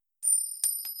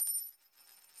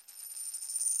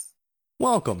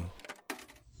Welcome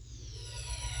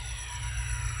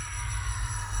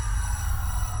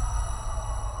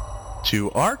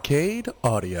to Arcade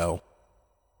Audio.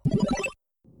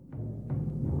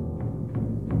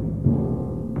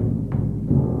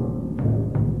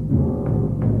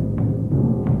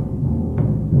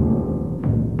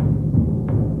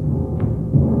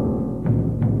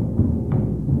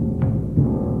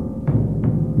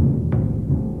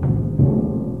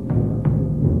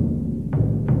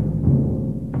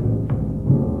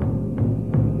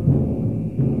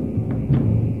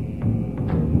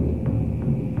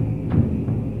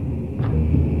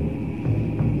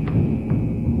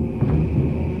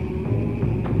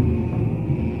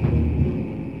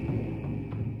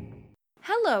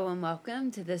 Hello and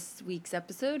welcome to this week's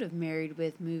episode of Married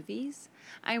with Movies.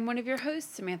 I am one of your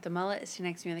hosts, Samantha Mullet. Sitting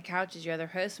next to me on the couch is your other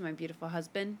host, my beautiful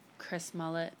husband, Chris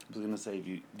Mullet. I was going to say,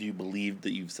 do you believe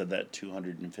that you've said that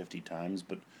 250 times?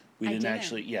 But we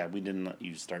didn't we didn't let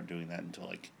you start doing that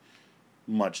until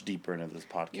much deeper into this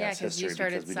podcast history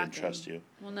because we didn't trust you.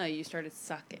 Well, no, you started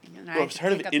sucking. And I was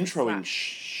tired of introing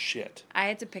shit. I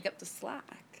had to pick up the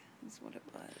slack. That's what it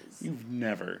was. You've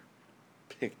never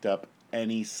picked up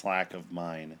any slack of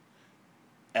mine,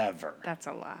 ever. That's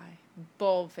a lie.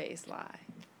 Bold-faced lie.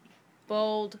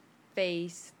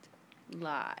 Bold-faced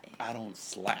lie. I don't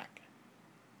slack.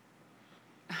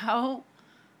 How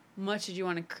much did you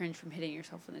want to cringe from hitting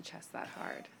yourself in the chest that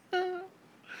hard?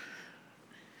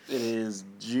 It is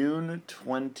June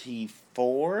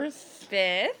 24th.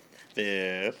 5th?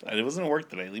 It wasn't work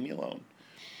today. Leave me alone.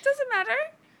 Doesn't matter.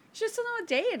 You just don't know what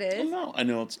day it is. No, I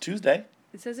know it's Tuesday.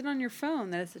 It says it on your phone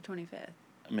that it's the 25th.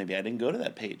 Maybe I didn't go to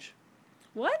that page.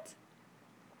 What?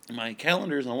 My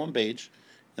calendar is on one page,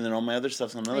 and then all my other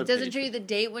stuff's on another page. It doesn't show you the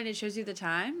date when it shows you the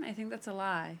time? I think that's a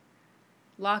lie.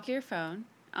 Lock your phone.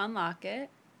 Unlock it.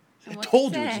 I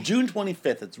told you, it's June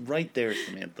 25th. It's right there,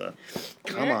 Samantha.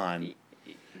 Come on.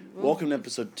 Welcome to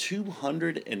episode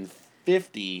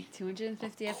 250.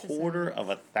 250 episodes. Quarter of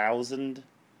 1,000.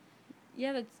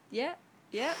 Yeah, yeah.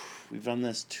 We've done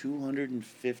this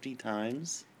 250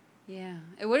 times. Yeah.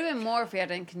 It would have been more if we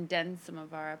hadn't condensed some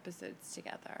of our episodes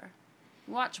together.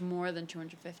 We watch more than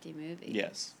 250 movies.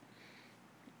 Yes.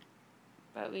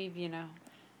 But we've, done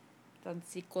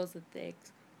sequels and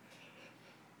things.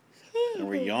 And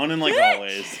we're yawning like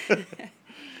always. One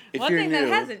thing that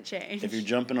hasn't changed. If you're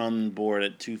jumping on board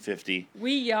at 250.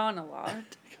 We yawn a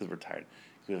lot. Because we're tired.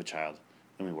 We have a child.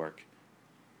 And we work.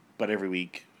 But every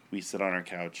week, we sit on our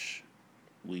couch.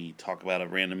 We talk about a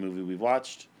random movie we've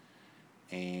watched.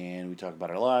 And we talk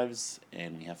about our lives.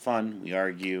 And we have fun. We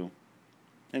argue.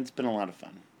 And it's been a lot of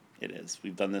fun. It is.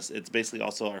 We've done this. It's basically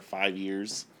also our 5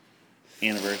 years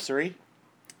anniversary.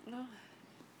 Oh.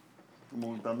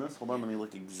 When we've done this, hold on, let me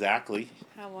look exactly.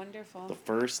 How wonderful. The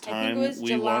first time I think it was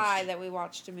July watched, that we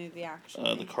watched a movie,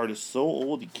 actually. the card is so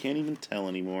old you can't even tell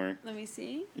anymore. Let me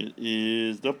see. It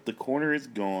is, the corner is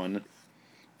gone.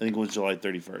 I think it was July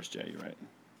 31st, yeah, you're right.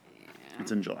 Yeah.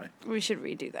 It's in July. We should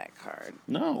redo that card.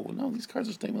 No, these cards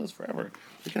are staying with us forever.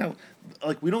 Look at how,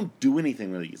 we don't do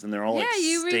anything with these, and they're all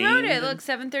you stained. rewrote it. Look,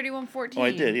 7/31/14. Oh,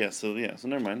 I did, yeah, so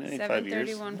never mind. 5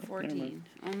 years. 7/31/14.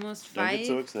 Almost 5 Don't get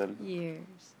so excited. years.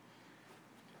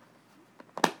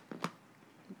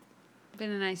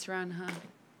 Been a nice run, huh?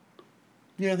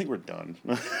 Yeah, I think we're done.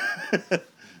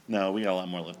 No, we got a lot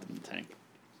more left in the tank.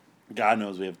 God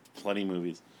knows we have plenty of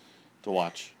movies to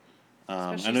watch.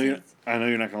 I know you're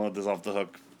not going to let this off the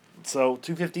hook. So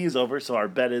 250 is over. So our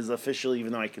bet is official,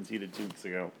 even though I conceded 2 weeks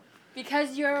ago.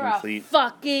 Because you're a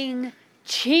fucking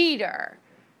cheater.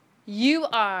 You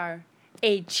are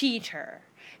a cheater.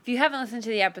 If you haven't listened to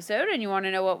the episode and you want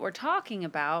to know what we're talking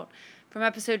about, from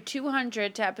episode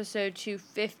 200 to episode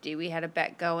 250, we had a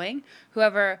bet going.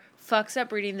 Whoever fucks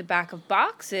up reading the back of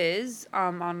boxes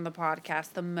on the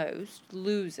podcast the most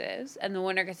loses. And the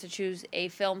winner gets to choose a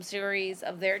film series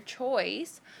of their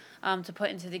choice to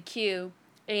put into the queue.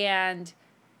 And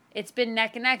it's been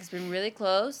neck and neck. It's been really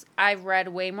close. I've read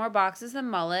way more boxes than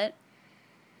Mullet.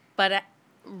 But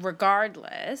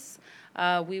regardless,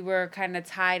 we were kind of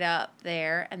tied up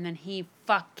there. And then he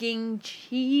fucking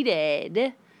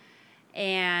cheated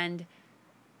and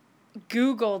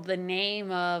Googled the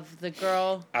name of the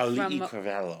girl from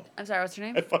Cravallo. I'm sorry, what's her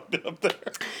name? I fucked it up there.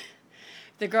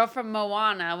 The girl from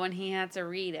Moana, when he had to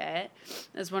read it,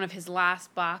 as one of his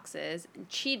last boxes, and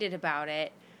cheated about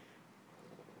it,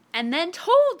 and then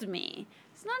told me.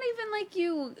 It's not even like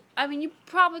you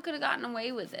probably could have gotten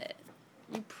away with it.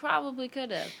 You probably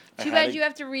could have. Too bad you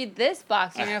have to read this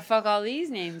box. You're going to fuck all these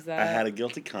names up. I had a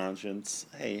guilty conscience.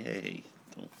 Hey,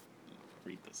 don't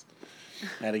read this.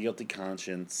 I had a guilty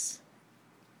conscience.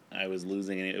 I was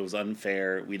losing it. It was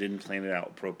unfair. We didn't plan it out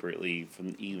appropriately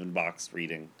from the even box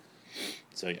reading.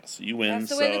 So, yes, you win.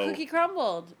 That's the way the cookie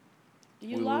crumbled.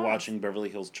 You we lost. will be watching Beverly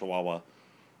Hills Chihuahua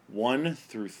 1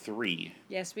 through 3.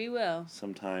 Yes, we will.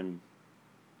 Sometime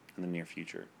in the near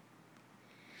future.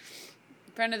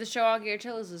 Friend of the show, Augie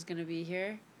Artillos, is going to be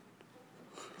here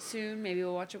soon. Maybe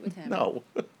we'll watch it with him. No.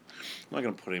 I'm not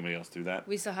going to put anybody else through that.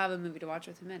 We still have a movie to watch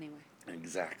with him anyway.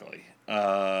 Exactly.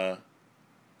 Do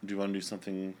you want to do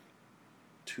something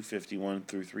 251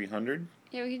 through 300?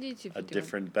 Yeah, we can do 251. A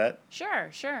different bet? Sure.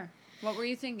 What were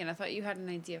you thinking? I thought you had an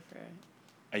idea for it.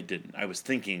 I didn't. I was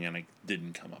thinking and I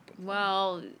didn't come up with one.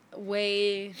 Well,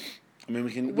 way... I mean,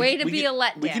 we can... Way to be a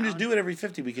letdown. We can just do it every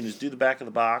 50. We can just do the back of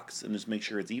the box and just make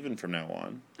sure it's even from now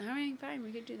on. All right, fine.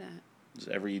 We could do that.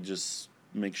 Just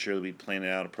make sure that we plan it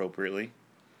out appropriately.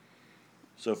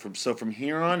 So from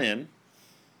here on in,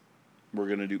 we're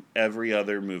going to do every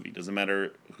other movie. Doesn't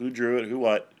matter who drew it, who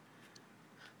what.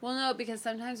 Well, no, because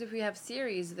sometimes if we have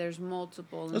series, there's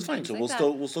multiple. That's fine. So like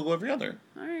we'll still go every other.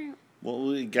 All right. Well,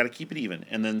 we got to keep it even.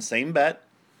 And then same bet.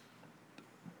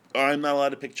 I'm not allowed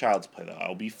to pick Child's Play, though.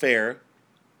 I'll be fair.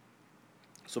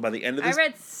 So by the end of this... I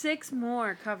read 6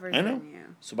 more covers than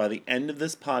you. So by the end of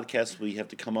this podcast, we have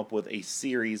to come up with a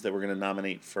series that we're going to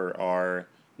nominate for our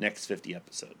next 50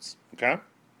 episodes. Okay?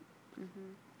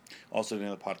 Mm-hmm. Also, in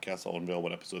the podcast, I'll unveil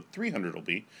what episode 300 will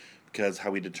be. Because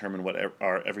how we determine what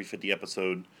our every 50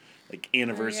 episode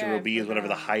anniversary will be is whatever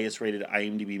the highest rated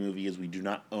IMDb movie is we do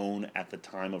not own at the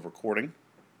time of recording.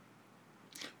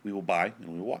 We will buy and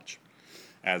we will watch.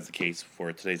 As the case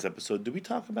for today's episode, did we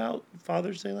talk about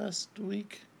Father's Day last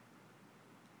week?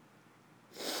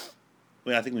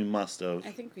 Well, I think we must have.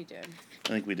 I think we did. I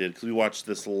think we did, because we watched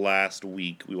this last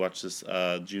week. We watched this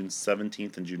June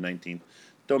 17th and June 19th.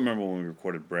 Don't remember when we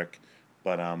recorded Brick.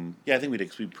 But, yeah, I think we did,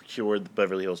 because we procured the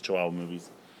Beverly Hills Chihuahua movies.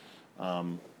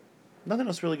 Nothing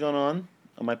else really going on.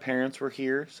 My parents were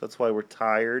here, so that's why we're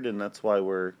tired, and that's why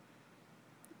we're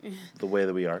the way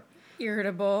that we are.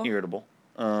 Irritable.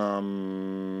 What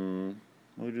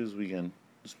did we do this weekend?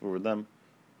 Just were with them.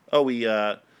 Oh,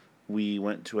 we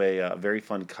went to a very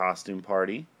fun costume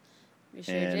party. We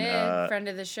sure did. Friend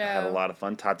of the show. Had a lot of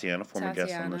fun. Tatiana, former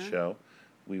guest on the show.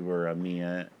 We were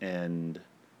Mia and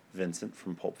Vincent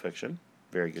from Pulp Fiction.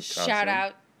 Very good costume. Shout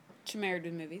out to Married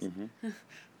with Movies. Mm-hmm.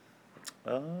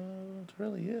 That's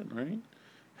really it, right?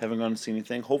 Haven't gone to see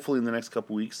anything. Hopefully in the next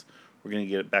couple weeks, we're going to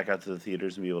get it back out to the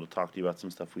theaters and be able to talk to you about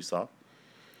some stuff we saw.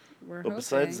 But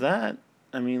besides that,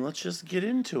 I mean, let's just get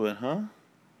into it, huh?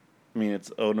 I mean,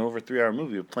 it's an over 3-hour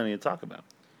movie with plenty to talk about.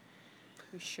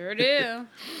 We sure do.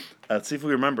 Let's see if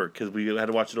we remember, because we had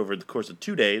to watch it over the course of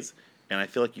 2 days, and I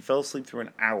feel like you fell asleep through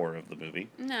an hour of the movie.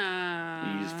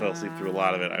 No. You just fell asleep through a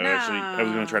lot of it. I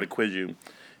was going to try to quiz you.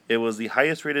 It was the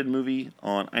highest rated movie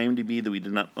on IMDb that we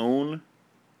did not own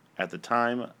at the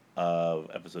time of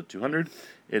episode 200.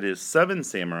 It is Seven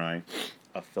Samurai,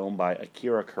 a film by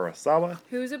Akira Kurosawa.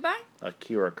 Who's it by?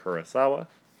 Akira Kurosawa.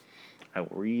 I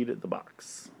will read the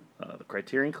box. The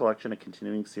Criterion Collection, a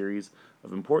continuing series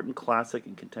of important classic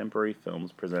and contemporary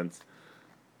films, presents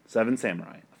Seven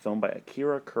Samurai, a film by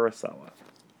Akira Kurosawa.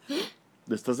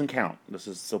 This doesn't count. This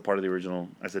is still part of the original.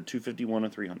 I said 251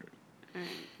 and 300.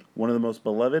 One of the most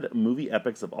beloved movie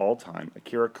epics of all time,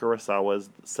 Akira Kurosawa's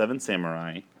Seven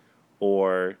Samurai,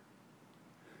 or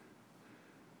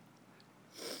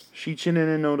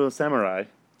Shichinen no Samurai.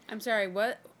 I'm sorry,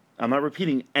 what? I'm not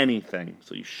repeating anything,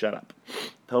 so you shut up.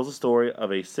 Tells the story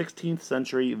of a 16th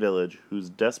century village whose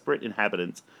desperate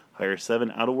inhabitants hire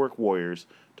 7 out-of-work warriors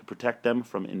to protect them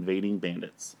from invading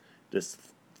bandits. This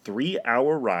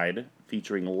 3-hour ride,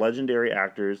 featuring legendary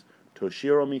actors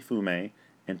Toshiro Mifune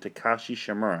and Takashi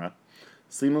Shimura,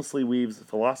 seamlessly weaves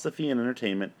philosophy and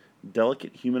entertainment,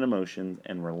 delicate human emotions,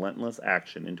 and relentless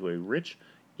action into a rich,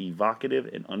 evocative,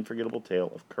 and unforgettable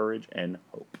tale of courage and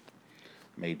hope.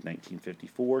 Made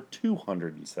 1954,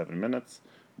 207 minutes,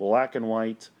 black and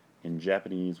white, in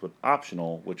Japanese with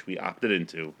optional, which we opted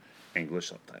into, English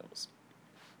subtitles.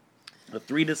 The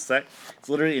 3-disc set, it's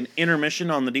literally an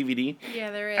intermission on the DVD. Yeah,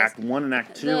 there is. Act 1 and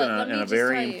Act 2, and a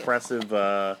very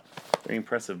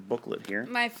impressive booklet here.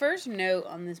 My first note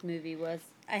on this movie was,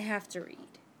 I have to read.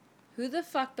 Who the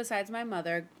fuck besides my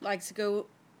mother likes to go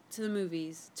to the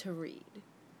movies to read?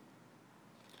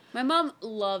 My mom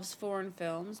loves foreign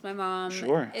films. My mom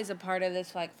is a part of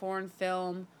this foreign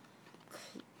film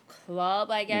club,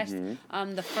 I guess.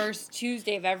 Mm-hmm. The first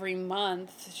Tuesday of every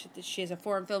month, she has a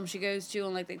foreign film she goes to,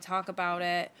 and they talk about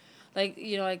it.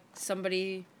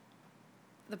 Somebody,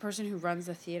 the person who runs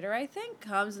the theater, I think,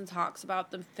 comes and talks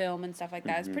about the film and stuff like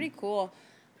that. Mm-hmm. It's pretty cool.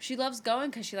 She loves going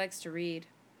because she likes to read.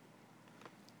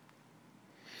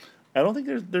 I don't think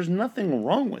there's nothing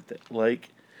wrong with it. Like,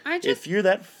 if you're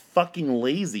that fucking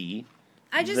lazy,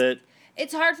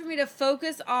 it's hard for me to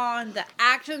focus on the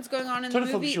actions going on in the movie.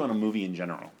 It's hard to focus you on a movie in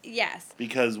general. Yes.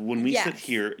 Because when we sit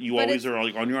here, you always are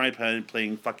like on your iPad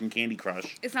playing fucking Candy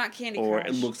Crush. It's not Candy Crush. Or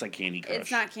it looks like Candy Crush.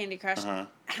 It's not Candy Crush.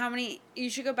 You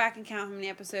should go back and count how many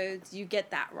episodes you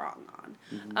get that wrong on.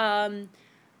 Mm-hmm.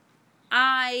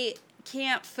 I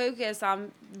can't focus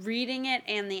on reading it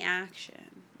and the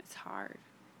action. It's hard.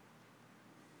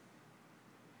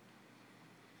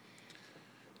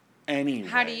 Anyway.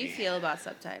 How do you feel about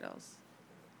subtitles?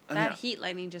 That Heat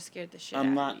Lightning just scared the shit out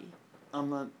of me. I'm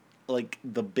not, like,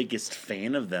 the biggest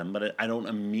fan of them, but I don't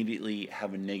immediately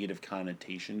have a negative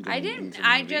connotation going into the movie.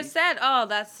 I just said, oh,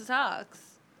 that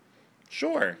sucks.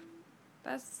 Sure.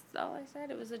 That's all I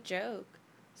said. It was a joke.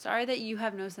 Sorry that you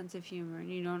have no sense of humor and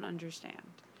you don't understand.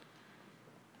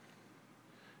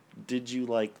 Did you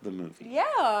like the movie?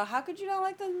 Yeah. How could you not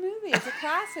like the movie? It's a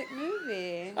classic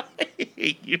movie. I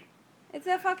hate you. It's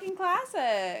a fucking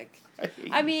classic.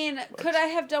 I mean, could I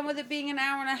have done with it being an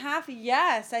hour and a half?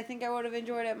 Yes. I think I would have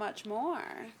enjoyed it much more.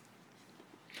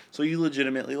 So you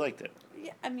legitimately liked it?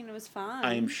 Yeah, I mean, it was fine.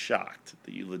 I am shocked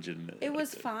that you legitimately liked it. It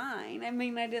was fine. I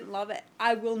mean, I didn't love it.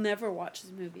 I will never watch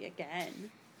this movie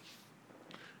again.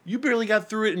 You barely got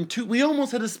through it in 2... We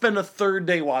almost had to spend a third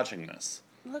day watching this.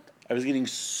 Look. I was getting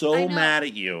so mad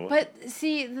at you. But,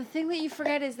 see, the thing that you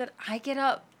forget is that I get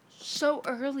up so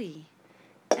early.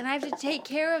 And I have to take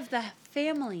care of the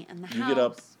family and the house. You get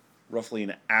up roughly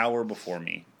an hour before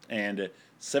me. And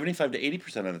 75 to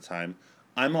 80% of the time,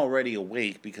 I'm already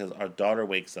awake because our daughter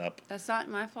wakes up. That's not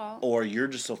my fault. Or you're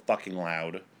just so fucking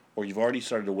loud. Or you've already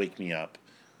started to wake me up.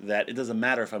 That it doesn't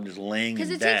matter if I'm just laying in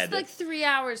bed. Because it takes like 3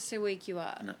 hours to wake you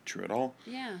up. Not true at all.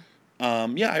 Yeah.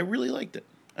 Yeah, I really liked it.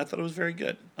 I thought it was very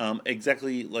good.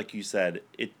 Exactly like you said,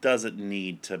 it doesn't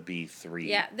need to be 3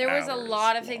 Yeah, there was a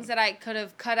lot of things that I could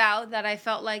have cut out that I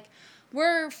felt like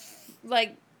were,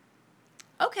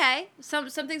 okay. Some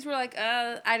things were like,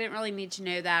 I didn't really need to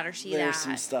know that or see that. There's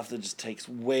some stuff that just takes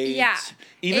way It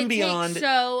takes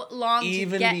so long to get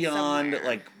somewhere. Even beyond,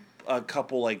 like, a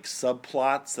couple, like,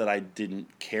 subplots that I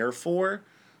didn't care for.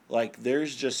 Like,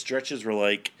 there's just stretches where,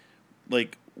 like,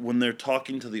 when they're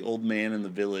talking to the old man in the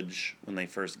village when they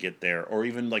first get there, or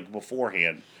even, like,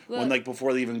 beforehand,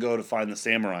 before they even go to find the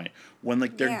samurai, when,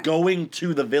 like, they're going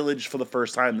to the village for the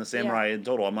first time, the samurai in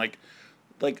total, I'm like,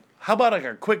 how about, like,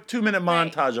 a quick 2-minute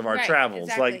montage of our travels?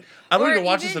 Exactly. Like, I don't need to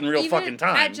watch this in real fucking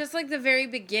time. At just, like, the very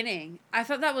beginning, I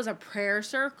thought that was a prayer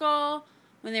circle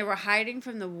when they were hiding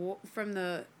from the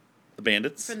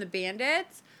bandits? From the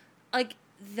bandits. Like,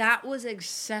 that was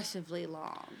excessively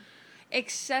long.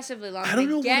 Excessively long. I don't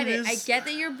know what it is. I get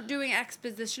that you're doing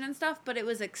exposition and stuff, but it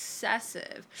was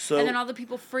excessive. So, and then all the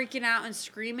people freaking out and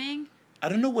screaming. I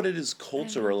don't know what it is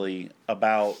culturally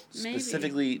about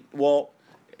specifically. Well,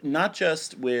 not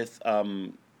just with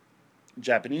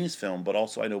Japanese film, but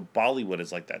also I know Bollywood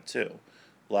is like that too.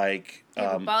 Like,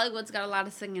 but Bollywood's got a lot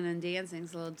of singing and dancing.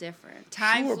 It's a little different.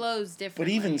 Time flows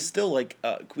differently. But even still, like,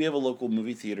 we have a local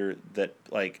movie theater that,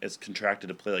 like, is contracted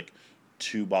to play, like,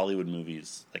 2 Bollywood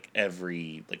movies, like,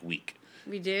 every, like, week.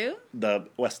 We do? The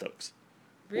West Oaks.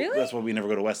 Really? Well, that's why we never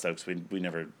go to West Oaks. We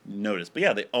never noticed. But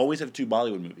yeah, they always have 2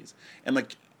 Bollywood movies. And,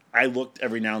 like, I looked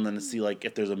every now and then to see, like,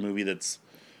 if there's a movie that's,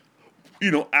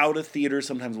 out of theater.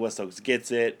 Sometimes West Oaks gets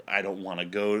it. I don't want to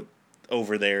go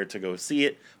over there to go see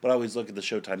it, but I always look at the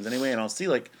showtimes anyway, and I'll see,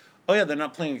 like, oh yeah, they're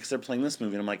not playing it because they're playing this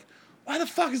movie, and I'm like, why the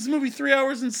fuck is this movie 3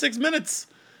 hours and 6 minutes?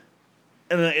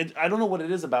 And I don't know what it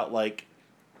is about, like,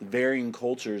 varying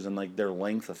cultures and, like, their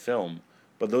length of film,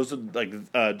 but those are, like,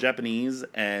 Japanese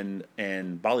and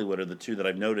Bollywood are the 2 that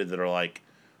I've noted that are like,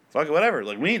 fuck it, whatever,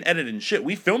 like, we ain't editing shit,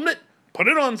 we filmed it, put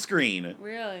it on screen.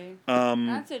 Really?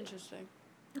 That's interesting.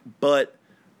 But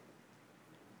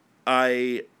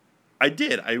I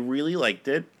did. I really liked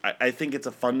it. I think it's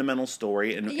a fundamental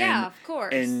story. And of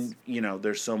course. And,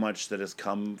 there's so much that has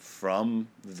come from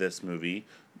this movie,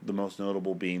 the most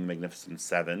notable being Magnificent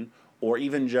Seven, or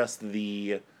even just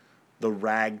the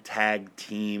ragtag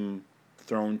team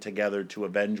thrown together to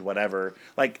avenge whatever.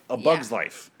 Like, A Bug's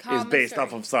Life is based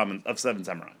off of Seven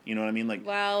Samurai. You know what I mean? Like,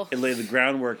 it laid the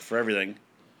groundwork for everything.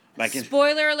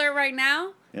 Spoiler alert right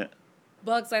now. Yeah.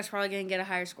 Bug's Life's probably going to get a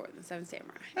higher score than Seven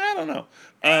Samurai. I don't know.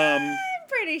 I'm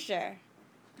pretty sure.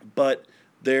 But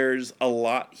there's a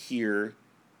lot here.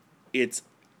 It's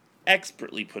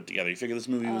expertly put together. You figure this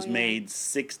movie was made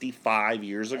 65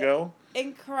 years ago.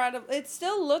 Incredible. It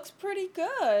still looks pretty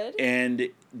good. And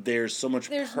there's so much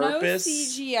purpose.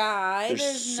 There's no CGI.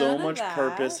 There's so much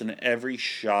purpose in every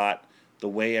shot. The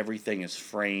way everything is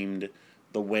framed.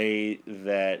 The way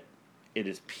that it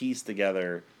is pieced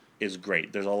together. is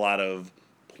great. There's a lot of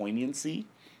poignancy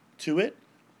to it.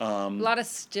 A lot of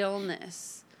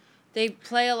stillness. They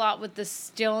play a lot with the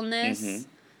stillness,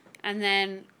 and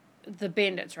then the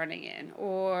bandits running in,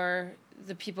 or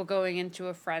the people going into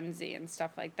a frenzy and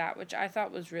stuff like that, which I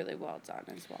thought was really well done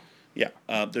as well. Yeah,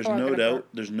 there's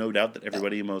no doubt that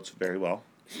everybody emotes very well.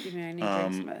 Excuse me, I need to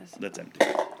drink some of this. That's empty.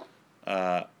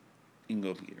 You can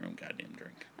go get your own goddamn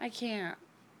drink. I can't.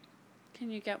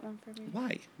 Can you get one for me?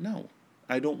 Why? No.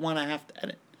 I don't want to have to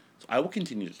edit. So I will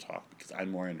continue to talk because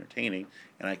I'm more entertaining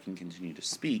and I can continue to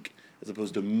speak as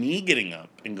opposed to me getting up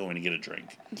and going to get a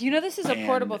drink. Do you know this is a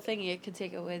portable thing? You could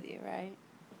take it with you, right?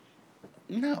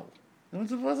 No.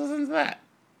 What's the sense of that?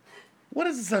 What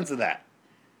is the sense of that?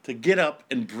 To get up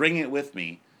and bring it with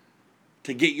me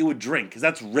to get you a drink because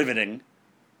that's riveting.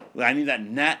 I need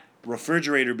that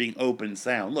refrigerator being open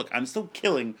sound. Look, I'm still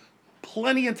killing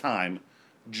plenty of time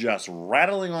just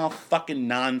rattling off fucking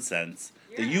nonsense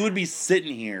that you would be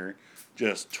sitting here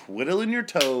just twiddling your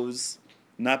toes,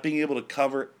 not being able to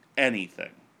cover anything.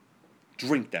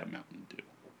 Drink that Mountain Dew.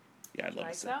 Yeah, I'd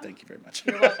love to say thank you very much.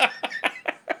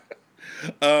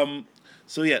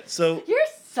 So you're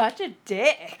such a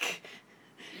dick.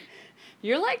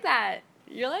 You're like that.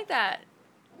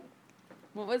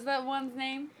 What was that one's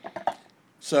name?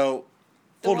 So,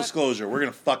 full disclosure, we're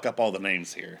going to fuck up all the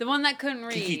names here. The one that couldn't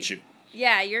read. Kikichu.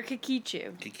 Yeah, you're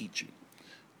Kikichu.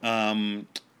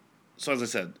 So as I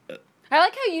said... I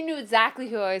like how you knew exactly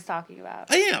who I was talking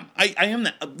about. I am. I am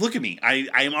that. Look at me. I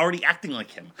am already acting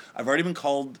like him. I've already been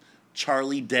called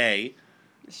Charlie Day.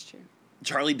 It's true.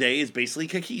 Charlie Day is basically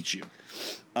Kikichu.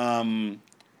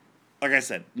 Like I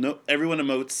said, no, everyone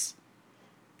emotes...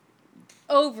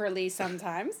 overly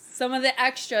sometimes. Some of the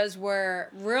extras were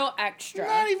real extra.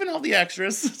 Not even all the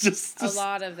extras. just a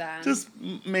lot of them. Just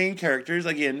main characters.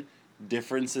 Again,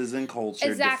 differences in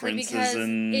culture, differences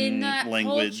in that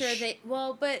language. Culture,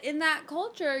 but in that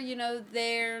culture,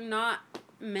 they're not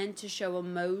meant to show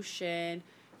emotion.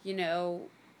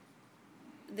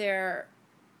 Their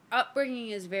upbringing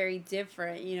is very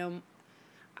different.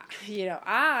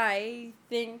 I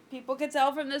think people could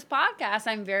tell from this podcast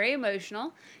I'm very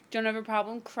emotional. Don't have a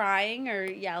problem crying or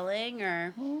yelling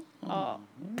or all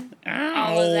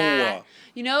of that.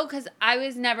 Because I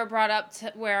was never brought up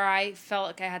to where I felt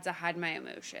like I had to hide my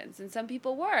emotions. And some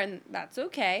people were, and that's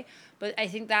okay. But I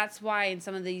think that's why in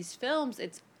some of these films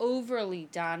it's overly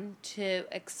done to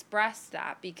express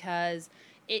that because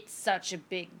it's such a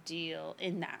big deal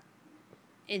in that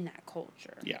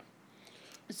culture. Yeah.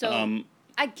 So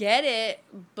I get it,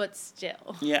 but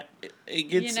still. Yeah, it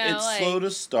gets it's slow to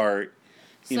start.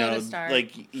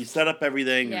 Like you set up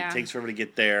everything and it takes forever to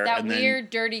get there. That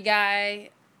weird dirty guy.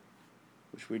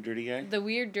 Which weird dirty guy? The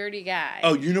weird dirty guy.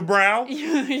 Oh, Unibrow?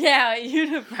 Yeah,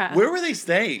 Unibrow. Where were they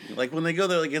staying? Like when they go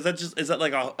there, like is that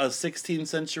like a 16th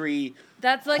century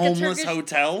that's like homeless a Turkish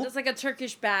hotel? That's like a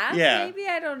Turkish bath, yeah. Maybe,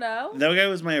 I don't know. That guy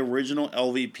was my original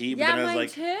LVP, but then I was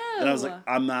like too. Then I was like,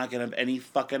 I'm not gonna have any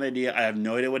fucking idea. I have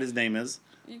no idea what his name is.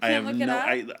 You can't look it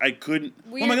up? I couldn't.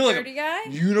 Weird dirty guy?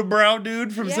 Unibrow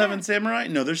dude from Seven Samurai?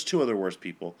 No, there's two other worse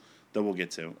people that we'll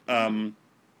get to.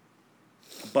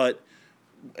 But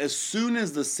as soon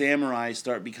as the samurai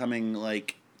start becoming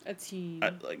like a team,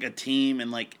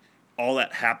 and like all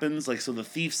that happens, like so the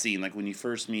thief scene, like when you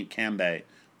first meet Kanbei,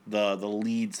 the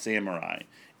lead samurai,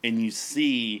 and you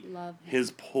see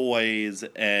his poise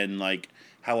and like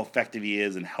how effective he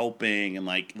is in helping and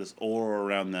like this aura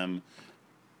around them.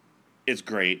 It's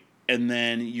great. And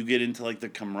then you get into like the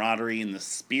camaraderie and the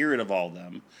spirit of all of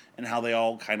them and how they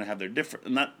all kind of have their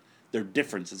not their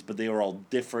differences, but they are all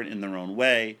different in their own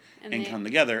way and come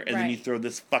together. And then you throw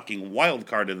this fucking wild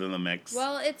card into the mix.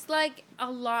 Well, it's like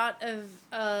a lot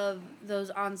of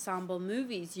those ensemble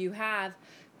movies. You have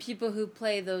people who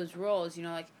play those roles,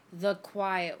 like the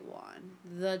quiet one,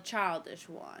 the childish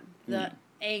one, the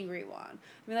angry one.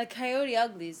 I mean, like Coyote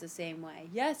Ugly is the same way.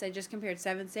 Yes, I just compared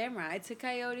Seven Samurai to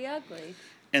Coyote Ugly.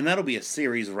 And that'll be a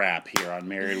series wrap here on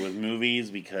Married with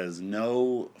Movies because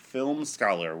no film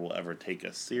scholar will ever take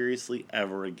us seriously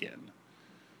ever again.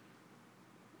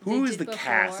 Who is the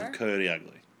cast of Coyote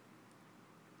Ugly?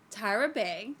 Tyra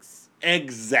Banks.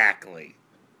 Exactly.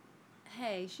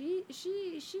 Hey, she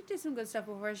did some good stuff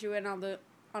before she went on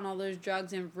all those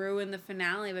drugs and ruined the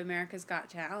finale of America's Got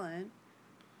Talent.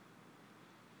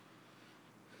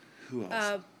 Who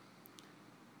else?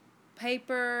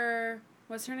 Piper,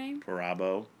 what's her name?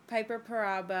 Perabo. Piper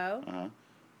Perabo. Uh-huh.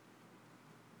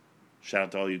 Shout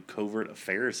out to all you Covert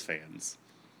Affairs fans.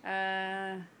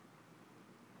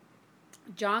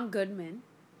 John Goodman.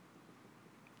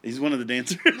 He's one of the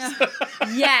dancers? No.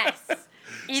 Yes.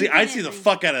 See, I'd see the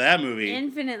fuck out of that movie.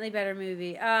 Infinitely better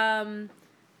movie.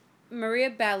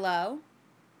 Maria Bello.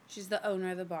 She's the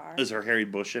owner of the bar. Is her Harry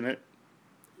Bush in it?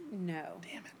 No.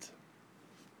 Damn it.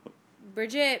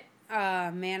 Bridget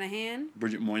Moynahan.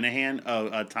 Bridget Moynahan?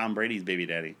 Oh, Tom Brady's baby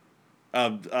daddy.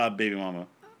 Baby mama.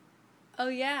 Oh,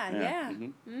 yeah.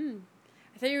 Mm-hmm.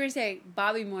 I thought you were going to say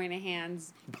Bobby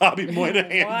Moynihan's Bobby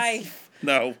Moynihan's wife.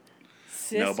 No.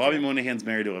 Sister. No, Bobby Moynihan's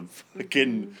married to a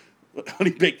fucking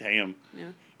honey baked ham.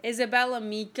 No. Isabella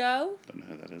Miko. Don't know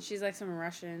who that is. She's like some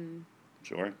Russian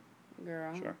Sure.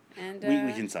 girl. Sure. And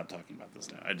we can stop talking about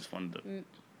this now. I just wanted to.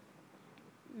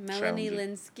 Melanie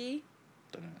Linsky.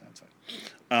 Don't know. That's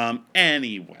fine.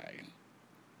 Anyway.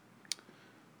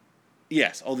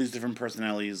 Yes, all these different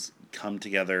personalities come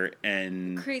together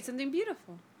and create something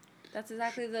beautiful. That's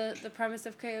exactly the premise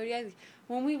of Coyote Ugly.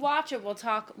 When we watch it,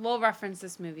 we'll reference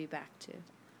this movie back to.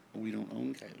 We don't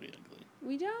own Coyote Ugly.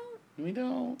 We don't? We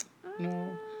don't.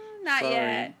 No. Not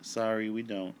yet. Sorry, we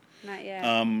don't. Not yet.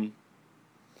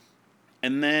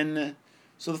 And then,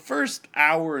 so the first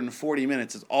hour and 40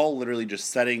 minutes is all literally just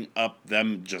setting up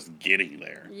them just getting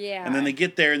there. Yeah. And then they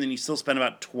get there, and then you still spend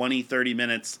about 20, 30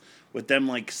 minutes with them,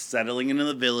 like, settling into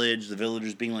the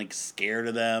villagers being, like, scared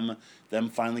of them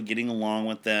finally getting along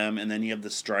with them, and then you have the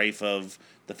strife of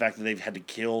the fact that they've had to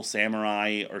kill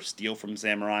samurai or steal from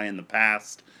samurai in the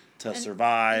past to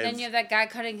survive. And then you have that guy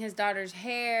cutting his daughter's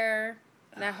hair.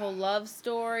 That whole love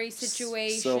story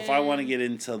situation. So if I want to get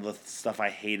into the stuff I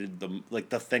hated, the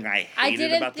thing I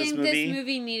hated about this movie. I didn't think this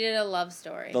movie needed a love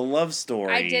story. The love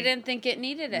story. I didn't think it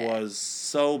needed it. Was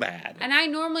so bad. And I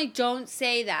normally don't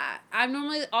say that. I'm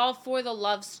normally all for the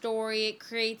love story. It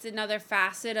creates another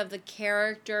facet of the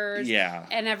characters. Yeah.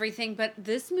 And everything. But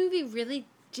this movie really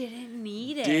didn't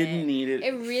need it. Didn't need it.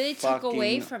 It really took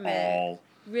away from it.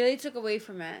 Really took away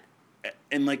from it.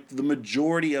 And, like, the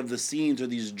majority of the scenes are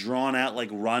these drawn-out, like,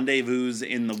 rendezvous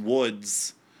in the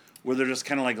woods where they're just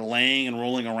kind of, like, laying and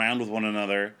rolling around with one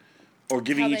another or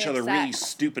giving each other really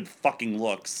stupid fucking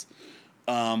looks.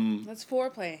 That's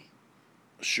foreplay.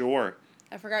 Sure.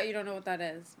 I forgot you don't know what that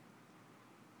is.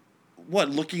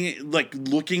 What, looking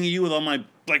at you with all my,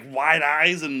 like, wide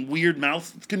eyes and weird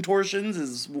mouth contortions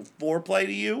is foreplay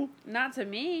to you? Not to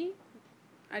me.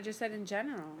 I just said in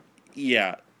general.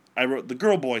 Yeah. I wrote the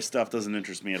girl boy stuff doesn't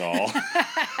interest me at all.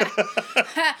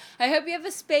 I hope you have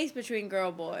a space between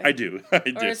girl boy. I do. Or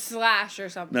a slash or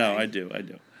something. No, I do.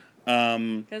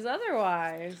 Because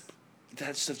otherwise,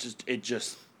 that stuff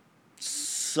just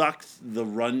sucked the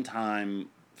runtime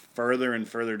further and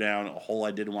further down a hole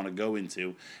I didn't want to go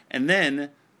into. And then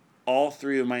all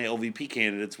three of my LVP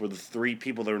candidates were the three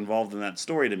people that were involved in that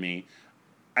story to me.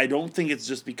 I don't think it's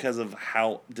just because of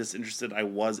how disinterested I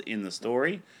was in the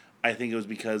story. I think it was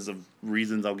because of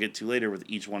reasons I'll get to later with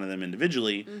each one of them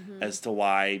individually as to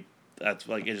why that's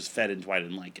like it just fed into why I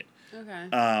didn't like it.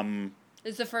 Okay.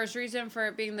 Is the first reason for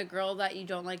it being the girl that you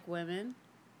don't like women?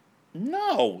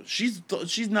 No, she's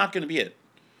not going to be it.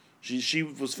 She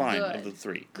was fine of the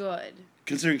three. Good.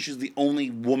 Considering she's the only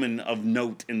woman of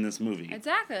note in this movie.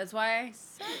 Exactly. That's why I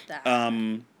said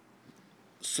that.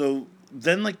 So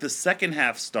then like the second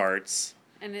half starts.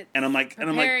 And I'm like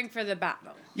preparing for the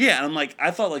battle. Yeah, and I'm like,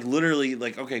 I thought like literally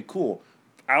like, okay, cool.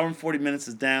 Hour and 40 minutes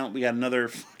is down. We got another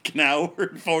fucking hour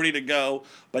and 40 to go.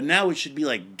 But now it should be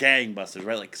like gangbusters,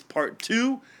 right? Like part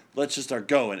 2, let's just start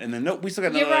going. And then we still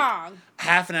got another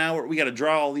half an hour. We got to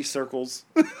draw all these circles.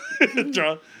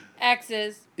 Draw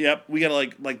X's. Yep, we got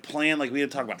to like plan. Like we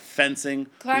got to talk about fencing.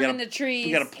 Climbing the trees.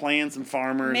 We got to plan some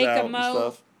farmers make out a moat, and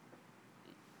stuff.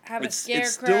 Have a scarecrow.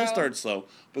 It still starts slow,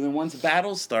 but then once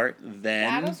battles start, then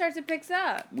battle starts, it picks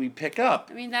up. We pick up.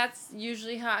 I mean, that's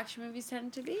usually how action movies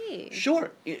tend to be.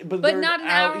 Sure, but not an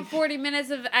hour and 40 minutes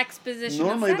of exposition.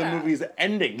 Normally, the movie's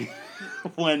ending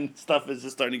when stuff is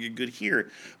just starting to get good here.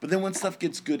 But then when stuff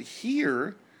gets good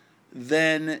here,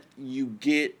 then you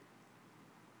get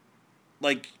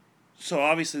like, so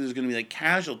obviously there's going to be like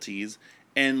casualties,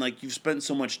 and like you've spent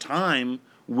so much time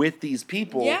with these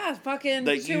people. Yeah, fucking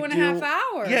 2.5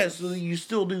 hours. Yeah, so you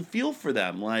still do feel for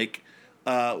them. Like,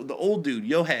 the old dude,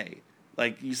 Yohei.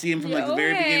 Like, you see him from, like, the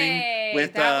very beginning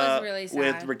with, that was really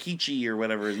sad. with Rikichi or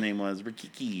whatever his name was.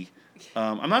 Rikiki.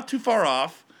 I'm not too far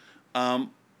off.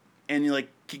 And, you're like,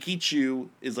 Kikichu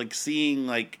is, like, seeing,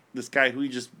 like, this guy who he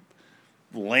just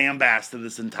lambasted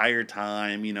this entire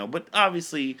time, you know, but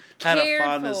obviously had a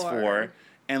fondness for.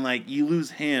 And, like, you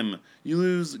lose him. You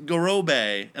lose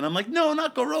Gorobe. And I'm like, no,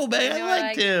 not Gorobe. I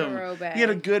liked him. Gorobe. He had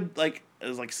a good, like, it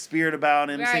was like spirit about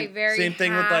him. Right, same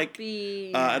thing with, like,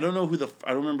 I don't know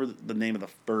I don't remember the name of the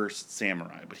first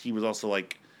samurai, but he was also,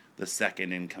 like, the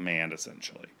second in command,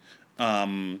 essentially.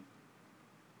 I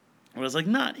was like,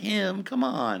 not him. Come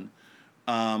on.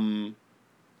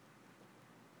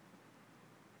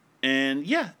 And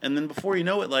and then before you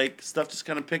know it, like, stuff just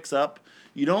kind of picks up.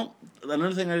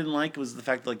 Another thing I didn't like was the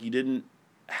fact that, like, you didn't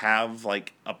have,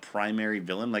 like, a primary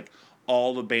villain. Like,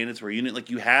 all the bandits were unit. Like,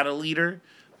 you had a leader,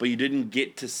 but you didn't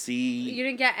get to see... You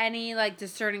didn't get any, like,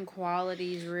 discerning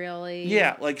qualities, really.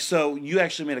 Yeah, like, so you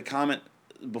actually made a comment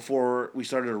before we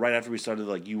started, or right after we started,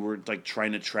 like, you were, like,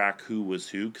 trying to track who was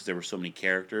who, because there were so many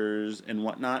characters and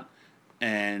whatnot.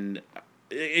 And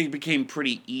it became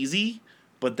pretty easy,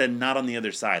 but then not on the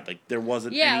other side. Like, there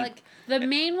wasn't any... like, the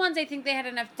main ones, I think they had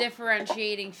enough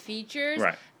differentiating features.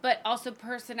 Right. But also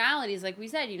personalities, like we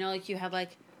said. You know, like, you had,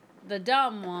 like, the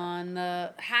dumb one,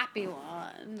 the happy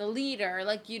one, the leader.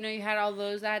 Like, you know, you had all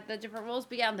those that had the different roles.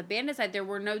 But, yeah, on the bandit side, there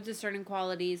were no discerning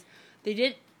qualities. They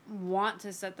didn't want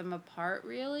to set them apart,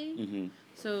 really. Mm-hmm.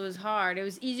 So it was hard. It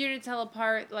was easier to tell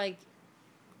apart, like,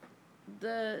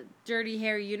 the dirty,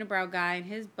 hairy unibrow guy and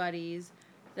his buddies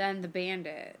than the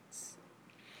bandits.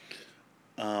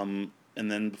 And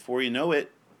then before you know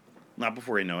it, not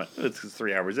before you know it, it's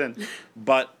 3 hours in,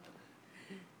 but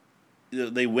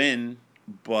they win,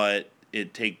 but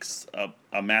it takes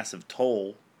a massive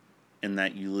toll in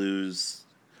that you lose.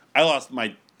 I lost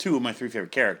two of my three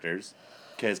favorite characters,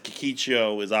 because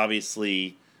Kikicho is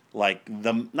obviously, like,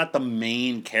 not the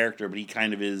main character, but he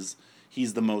kind of is.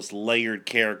 He's the most layered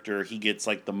character. He gets,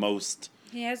 like, the most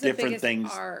different things.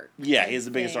 Arc. Yeah, he has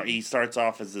the biggest arc. He starts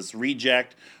off as this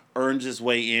reject, earns his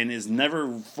way in, is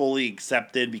never fully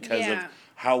accepted because of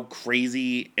how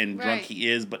crazy and drunk he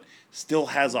is, but still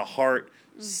has a heart,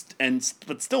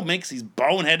 but still makes these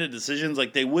boneheaded decisions.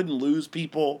 Like, they wouldn't lose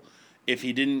people if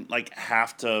he didn't, like,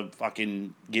 have to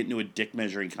fucking get into a dick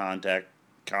measuring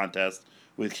contest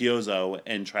with Kyozo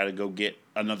and try to go get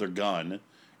another gun.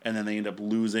 And then they end up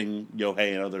losing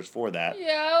Yohei and others for that.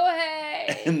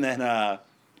 Yohei! And then at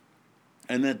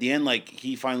the end, like,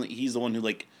 he's the one who,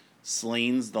 like,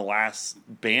 slains the last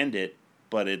bandit,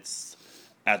 but it's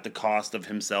at the cost of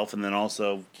himself and then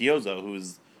also Kyozo,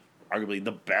 who's arguably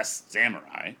the best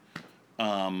samurai.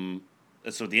 So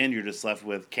at the end, you're just left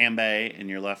with Kanbei, and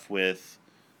you're left with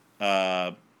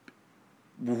whoever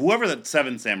that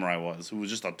seventh samurai was, who was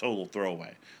just a total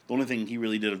throwaway. The only thing he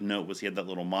really did of note was he had that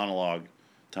little monologue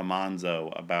to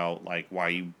Manzo about, like,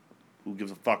 who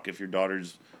gives a fuck if your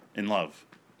daughter's in love?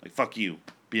 Like, fuck you.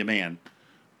 Be a man.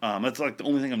 That's, like, the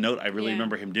only thing of note I really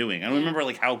remember him doing. I don't remember,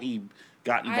 like, how he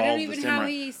got involved with the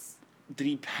samurai. Did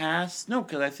he pass? No,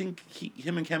 because I think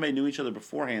him and Kanbei knew each other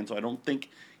beforehand, so I don't think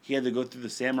he had to go through the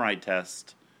samurai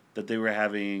test that they were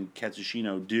having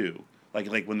Katsushino do.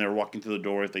 Like when they were walking through the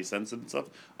door, if they sensed it and stuff.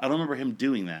 I don't remember him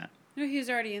doing that. No, he was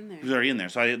already in there. He was already in there.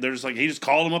 So they're just like, he just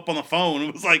called him up on the phone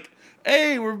and was like,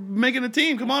 hey, we're making a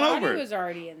team. Come on over. He was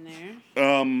already in there.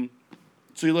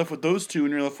 So you're left with those two,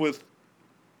 and you're left with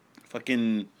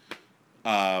fucking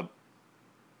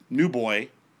New Boy.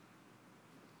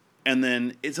 And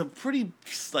then it's a pretty,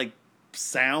 like,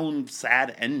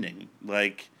 sad ending.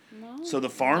 Like, well, so the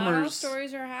farmers... Not all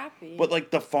stories are happy. But,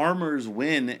 like, the farmers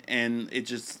win, and it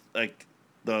just, like,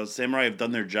 the samurai have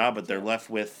done their job, but they're left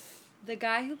with... The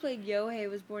guy who played Yohei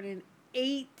was born in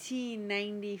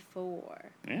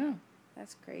 1894. Yeah.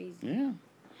 That's crazy. Yeah.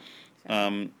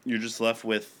 So. You're just left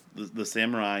with the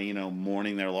samurai, you know,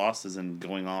 mourning their losses and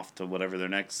going off to whatever their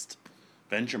next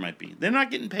venture might be. They're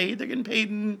not getting paid. They're getting paid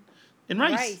in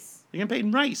rice. They're getting paid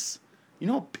in rice. You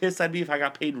know how pissed I'd be if I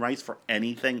got paid in rice for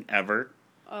anything ever?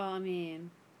 Oh, I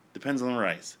mean... Depends on the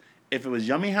rice. If it was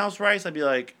Yummy House rice, I'd be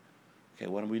like, okay,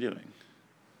 what are we doing?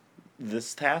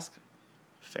 This task?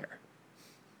 Fair.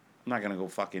 I'm not going to go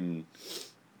fucking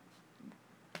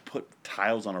put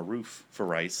tiles on a roof for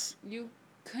rice. You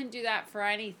couldn't do that for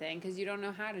anything because you don't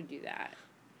know how to do that.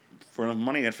 For enough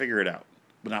money, I'd figure it out.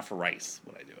 But not for rice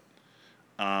would I do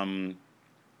it.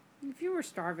 If you were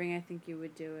starving, I think you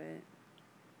would do it.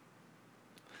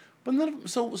 But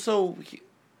so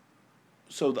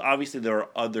obviously there are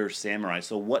other samurai.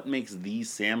 So what makes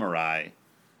these samurai,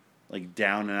 like,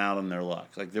 down and out on their luck?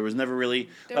 Like, there was never really...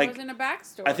 There wasn't a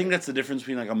backstory. I think that's the difference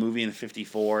between, like, a movie in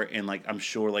 54 and, like, I'm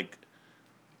sure, like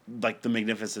The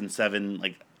Magnificent Seven,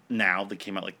 like, now, that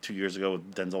came out, like, 2 years ago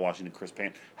with Denzel Washington, Chris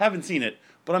Pine. Haven't seen it,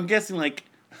 but I'm guessing, like...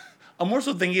 I'm more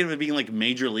so thinking of it being, like,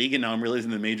 Major League, and now I'm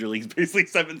realizing the Major League's basically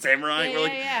Seven Samurai, where,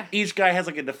 like, each guy has,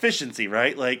 like, a deficiency,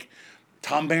 right? Like,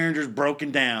 Tom Berenger's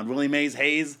broken down. Willie Mays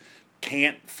Hayes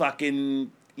can't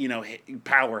fucking, you know,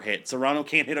 power hit. Serrano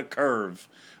can't hit a curve.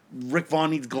 Rick Vaughn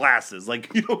needs glasses.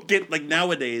 Like, you don't get, like,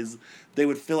 nowadays, they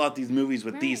would fill out these movies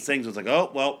with these things. It's like,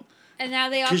 oh, well, and now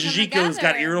they all Kijijiko's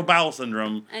got irritable bowel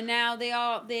syndrome. And now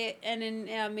and in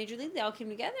Major League, they all came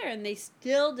together, and they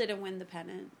still didn't win the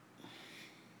pennant.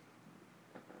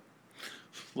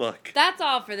 Look. That's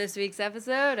all for this week's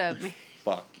episode of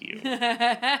Fuck you.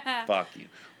 Fuck you.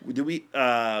 Do we,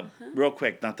 real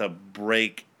quick, not to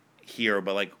break here,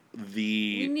 but like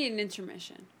We need an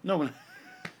intermission. No,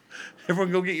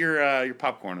 everyone go get your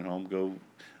popcorn at home. Go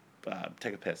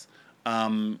take a piss.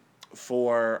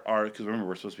 For our, because remember,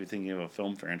 we're supposed to be thinking of a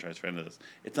film franchise for the end of this.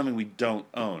 It's something we don't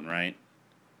own, right?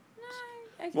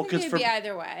 No, I think it could be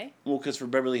either way. Well, because for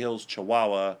Beverly Hills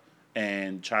Chihuahua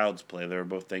and Child's Play, there are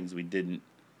both things we didn't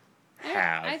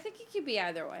have. I think it could be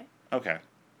either way. Okay.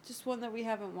 Just one that we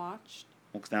haven't watched.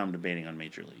 Well, because now I'm debating on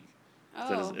Major League. Oh,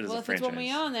 well, if it's one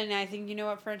we own, then I think you know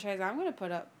what franchise I'm going to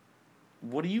put up.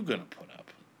 What are you going to put up?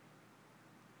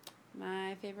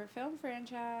 My favorite film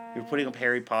franchise. You're putting up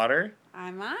Harry Potter? I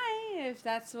might, if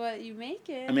that's what you make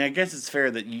it. I mean, I guess it's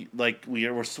fair that you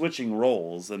we're switching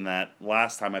roles, and that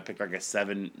last time I picked like a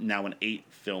 7, now an 8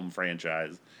 film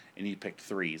franchise, and you picked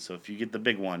 3. So if you get the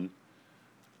big one,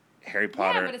 Harry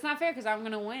Potter. Yeah, but it's not fair because I'm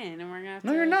going to win, and we're going to have to...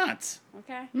 No, you're not.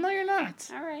 Okay. No, you're not.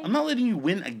 All right. I'm not letting you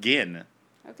win again.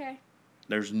 Okay.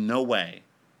 There's no way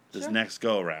this next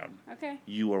go around. Okay.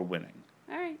 You are winning.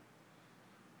 All right.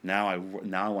 Now I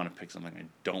want to pick something I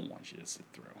don't want you to sit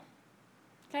through.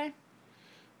 Okay.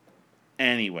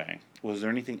 Anyway, was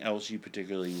there anything else you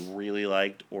particularly really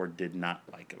liked or did not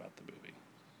like about the movie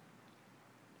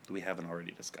that we haven't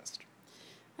already discussed?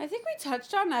 I think we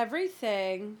touched on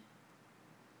everything.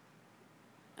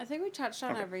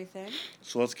 Everything.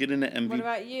 So let's get into MVP. What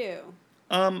about you?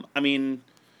 I mean,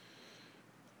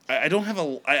 I don't have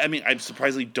I mean, I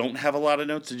surprisingly don't have a lot of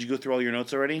notes. Did you go through all your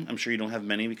notes already? I'm sure you don't have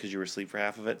many because you were asleep for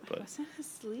half of it. But I wasn't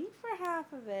asleep for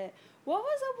half of it. What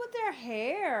was up with their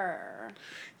hair?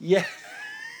 Yeah.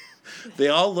 They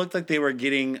all looked like they were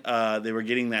getting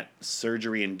that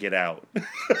surgery and Get Out.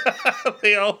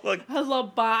 They all look a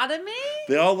lobotomy?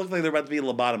 They all look like they're about to be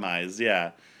lobotomized,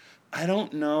 yeah. I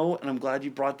don't know, and I'm glad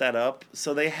you brought that up.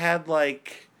 So they had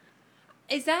like...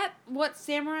 Is that what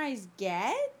samurais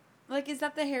get? Like, is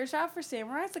that the hairstyle for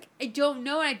samurais? Like, I don't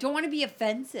know, and I don't want to be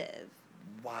offensive.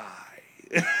 Why?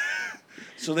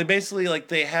 So they basically, like,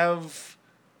 they have,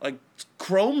 like,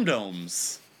 chrome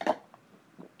domes.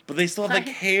 But they still have, like,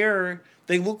 hair.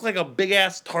 They look like a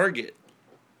big-ass target.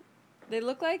 They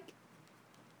look like...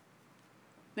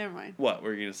 Never mind. What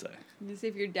were you going to say? You say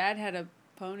if your dad had a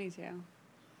ponytail.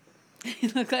 You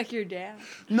look like your dad.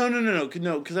 No, because I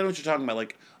know what you're talking about.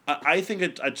 Like, I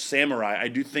think a samurai, I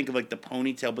do think of, like, the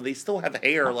ponytail, but they still have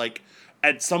hair, like,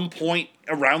 at some point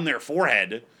around their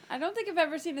forehead. I don't think I've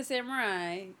ever seen a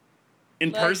samurai.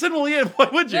 In person? Well, yeah, why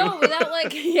would you? No, without,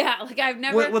 like, yeah, like, I've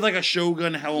never... With like, a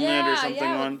Shogun helmet or something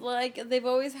on? Like, they've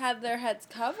always had their heads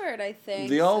covered, I think.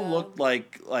 They all looked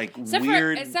like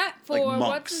weird, is that for, like,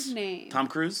 monks. What's his name? Tom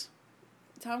Cruise?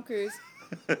 Tom Cruise.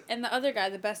 And the other guy,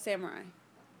 the best samurai.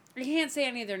 I can't say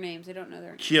any of their names. I don't know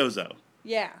their names. Kyozo.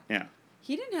 Yeah. Yeah.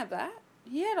 He didn't have that.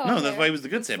 He had all No, hair. that's why he was the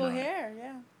good samurai. Full hair,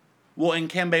 yeah. Well, and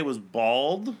Kanbei was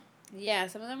bald. Yeah,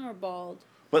 some of them were bald.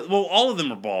 But, well, all of them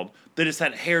were bald. They just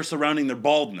had hair surrounding their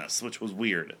baldness, which was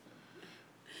weird.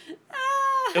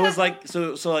 It was like,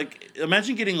 so like,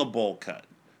 imagine getting a bowl cut.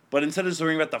 But instead of just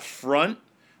worrying about the front,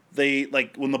 they,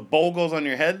 like, when the bowl goes on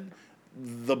your head,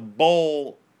 the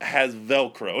bowl has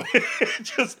Velcro. It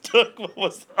just took what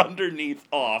was underneath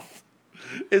off.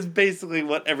 Is basically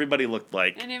what everybody looked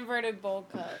like. An inverted bowl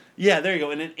cut. Yeah, there you go.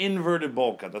 And an inverted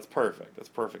bowl cut. That's perfect. That's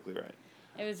perfectly right.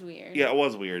 It was weird. Yeah, it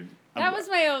was weird. That was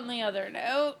my only other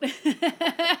note.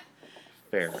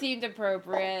 Fair. Seemed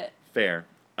appropriate. Fair.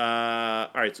 All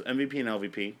right, so MVP and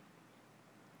LVP.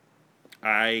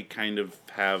 I kind of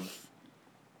have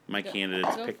my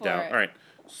candidates picked out. All right,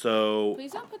 so...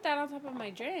 Please don't put that on top of my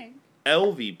drink.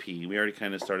 LVP, we already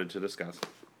kind of started to discuss.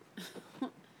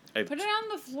 Put it on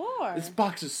the floor. This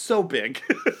box is so big.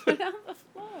 Put it on the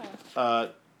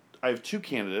floor. I have 2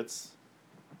 candidates.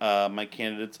 My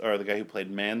candidates are the guy who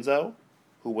played Manzo,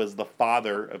 who was the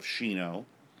father of Shino.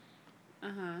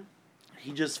 Uh-huh.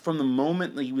 He just, from the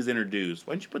moment that he was introduced...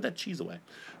 Why didn't you put that cheese away?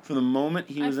 From the moment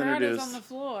he was introduced... it was on the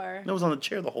floor. No, it was on the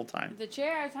chair the whole time. The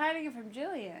chair? I was hiding it from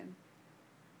Jillian.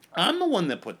 I'm the one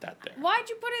that put that there. Why'd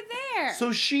you put it there?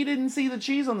 So she didn't see the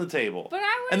cheese on the table. But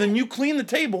I would. And then you cleaned the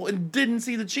table and didn't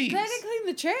see the cheese. I didn't clean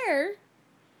the chair.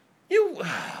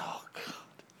 Oh, God.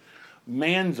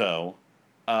 Manzo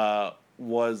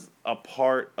was a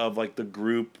part of, like, the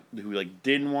group who, like,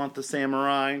 didn't want the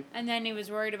samurai. And then he was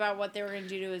worried about what they were going to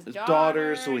do to his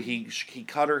daughter. So he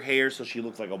cut her hair so she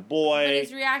looks like a boy. But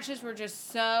his reactions were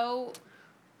just so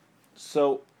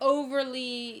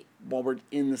overly... While we're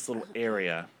in this little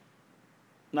area...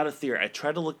 Not a theory. I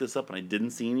tried to look this up and I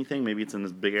didn't see anything. Maybe it's in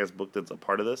this big-ass book that's a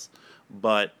part of this.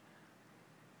 But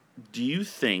do you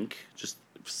think, just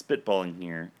spitballing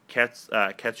here,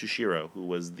 Katsushiro, who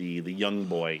was the young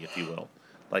boy, if you will,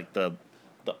 like the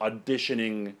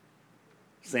auditioning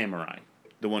samurai,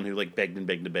 the one who like begged and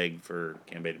begged and begged for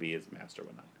Kanbei to be his master,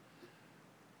 whatnot.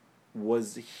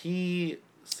 Was he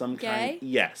some kind?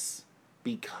 Yes,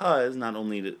 because not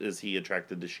only is he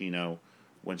attracted to Shino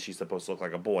when she's supposed to look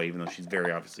like a boy, even though she's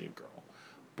very obviously a girl,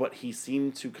 but he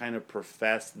seemed to kind of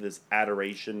profess this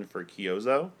adoration for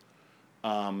Kyozo.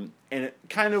 And it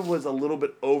kind of was a little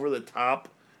bit over the top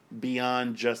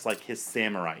beyond just like his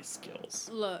samurai skills.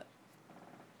 Look,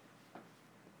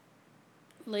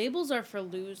 labels are for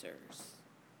losers.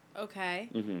 Okay?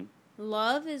 Mm-hmm.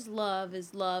 Love is love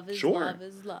is love is sure. love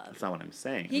is love. That's not what I'm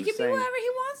saying. He can be whatever he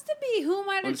wants to be. Who am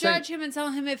I to judge him and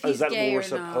tell him if he's gay or not? Is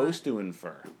that what we're supposed to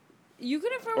infer? You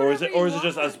can infer whatever you want. Or is it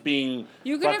just us being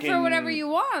You can infer whatever you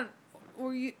want.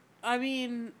 I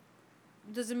mean,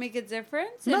 does it make a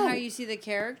difference in how you see the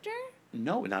character?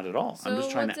 No, not at all. So I'm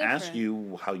just trying to ask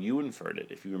you how you inferred it,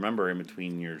 if you remember in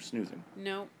between your snoozing.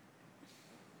 No.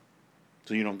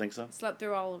 So you don't think so? Slept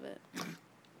through all of it.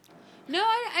 No,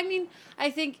 I mean,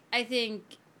 I think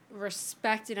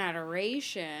respect and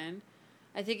adoration,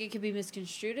 I think it could be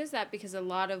misconstrued as that because a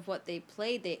lot of what they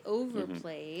played, they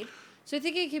overplayed. Mm-hmm. So I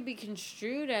think it could be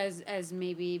construed as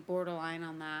maybe borderline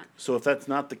on that. So if that's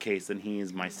not the case, then he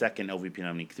is my second LVP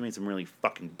nominee because he made some really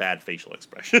fucking bad facial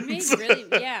expressions.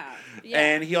 Yeah.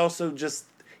 And he also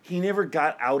he never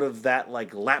got out of that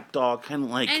like lapdog kind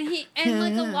of like. And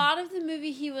like a lot of the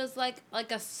movie, he was like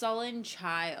a sullen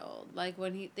child. Like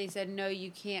when they said no,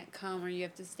 you can't come or you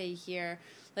have to stay here.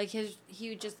 Like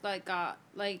he just like got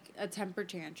like a temper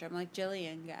tantrum like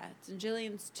Jillian gets, and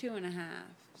Jillian's 2.5.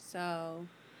 So.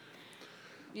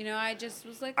 You know, I just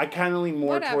was like... I kind of lean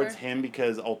more towards him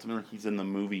because ultimately he's in the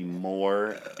movie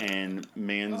more, and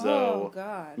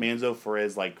Manzo for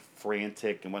his, like,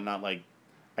 frantic and whatnot, like,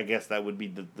 I guess that would be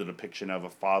the depiction of a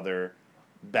father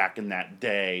back in that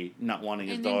day, not wanting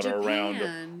his daughter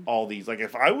around all these. Like,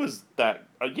 if I was that...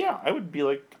 I would be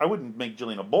like... I wouldn't make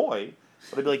Jillian a boy,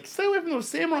 but I'd be like, stay away from those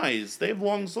samurais. They have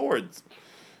long swords.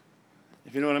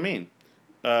 If you know what I mean.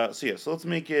 So let's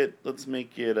make it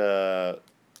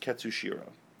Katsushiro.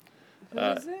 Who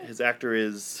is it? His actor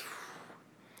is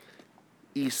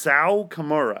Isao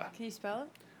Kimura. Can you spell it?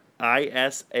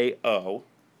 Isao.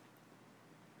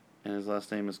 And his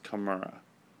last name is Kimura.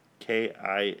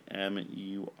 Kimura.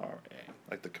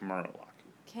 Like the Kimura lock.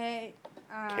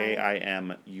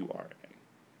 Kimura.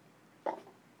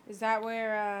 Is that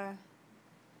where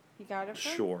he got it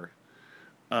from? Sure.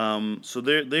 So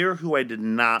they're who I did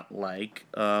not like.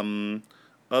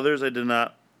 Others I did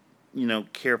not,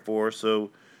 care for.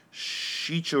 So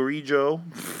Shichorijo,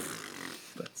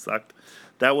 that sucked.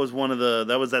 That was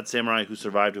that samurai who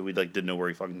survived who we didn't know where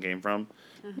he fucking came from.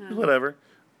 Uh-huh. Whatever.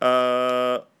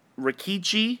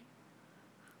 Rikichi,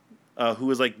 who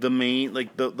was the main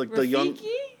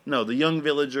the young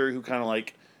villager who kind of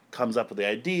comes up with the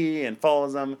idea and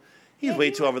follows them. He's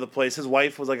way too over the place. His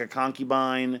wife was a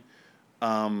concubine.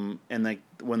 And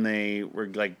when they were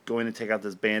going to take out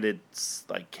this bandit's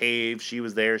cave, she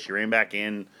was there. She ran back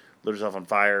in, lit herself on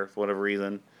fire for whatever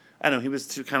reason. I don't know. He was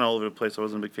too kind of all over the place. I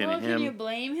wasn't a big fan of him. Can you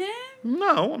blame him?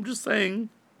 No, I'm just saying.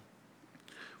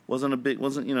 Wasn't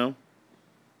biggest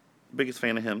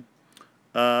fan of him.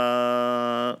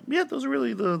 Those are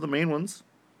really the main ones.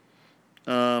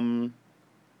 MVP.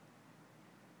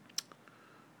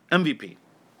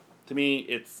 To me,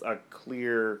 it's a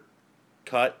clear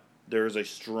cut. There is a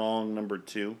strong number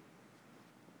 2,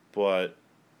 but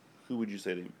who would you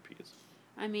say the MVP is?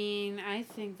 I mean, I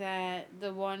think that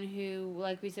the one who,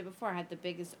 like we said before, had the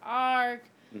biggest arc,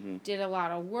 did a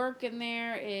lot of work in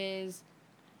there is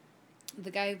the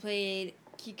guy who played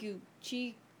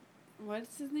Kikuchi.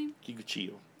 What's his name?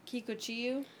 Kikuchiyo.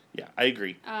 Yeah, I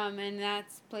agree. And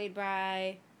that's played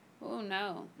by. Oh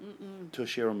no.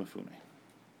 Toshiro Mifune.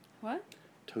 What?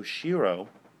 Toshiro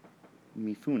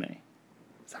Mifune.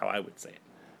 That's how I would say it.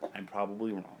 I'm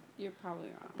probably wrong. You're probably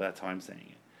wrong. But that's how I'm saying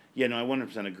it. Yeah, no, I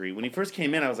 100% agree. When he first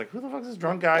came in, I was like, who the fuck is this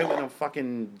drunk guy with a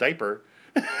fucking diaper?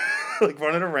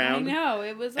 Running around. I know,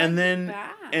 it was bad.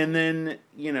 And then,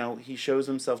 he shows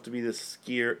himself to be this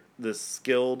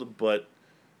skilled but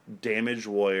damaged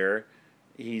warrior.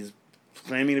 He's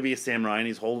claiming to be a samurai, and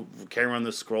he's carrying around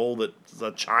this scroll that's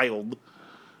a child.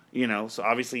 So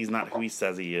obviously he's not who he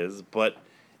says he is. But,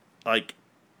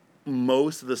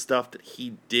 most of the stuff that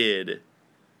he did...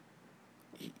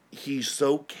 He's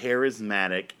so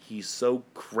charismatic. He's so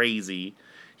crazy.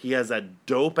 He has that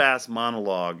dope-ass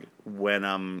monologue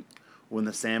when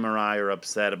the samurai are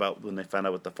upset about when they found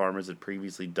out what the farmers had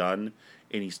previously done,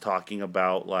 and he's talking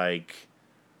about,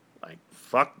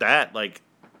 fuck that.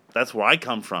 That's where I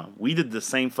come from. We did the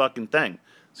same fucking thing.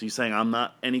 So you're saying I'm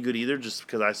not any good either just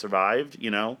because I survived,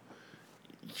 you know?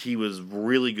 He was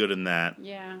really good in that.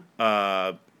 Yeah.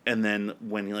 And then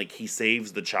when he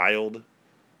saves the child,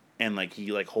 and he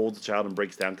holds the child and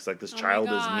breaks down because this child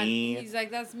is me. He's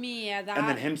like, that's me. Yeah, that. And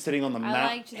then him sitting on the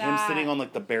mat, him sitting on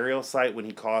the burial site when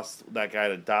he caused that guy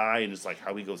to die, and just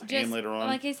how he goes ham later on.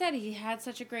 Like I said, he had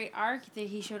such a great arc that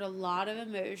he showed a lot of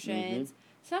emotions. Mm-hmm.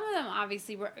 Some of them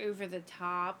obviously were over the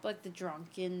top, like the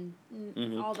drunken,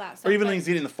 all that stuff. Or even he's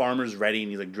eating the farmer's ready,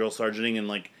 and he's drill sergeanting,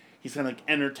 and he's kind of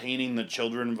entertaining the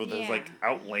children with his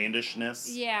outlandishness.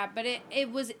 Yeah, but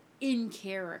it was in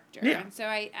character. Yeah. And so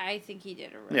I think he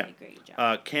did a really great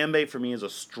job. Kanbei for me is a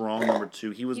strong number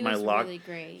 2. He was my lock. Really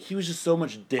great. He was just so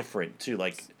much different too. I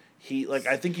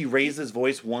think he raised his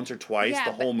voice once or twice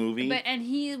the whole movie.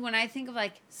 And when I think of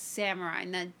samurai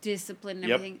and that discipline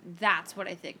and everything, that's what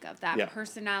I think of. That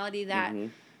personality, that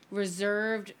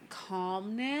reserved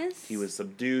calmness. He was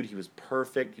subdued. He was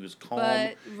perfect. He was calm.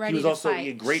 But ready he was also he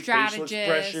had great facial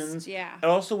expressions. Yeah. It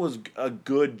also was a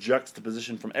good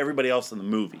juxtaposition from everybody else in the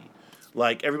movie.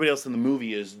 Everybody else in the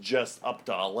movie is just up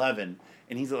to 11,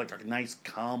 and he's a nice,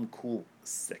 calm, cool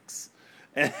 6.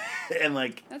 and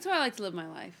that's how I like to live my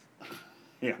life.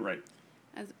 Yeah, right.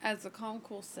 As a calm,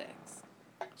 cool 6.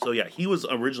 So yeah, he was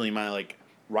originally my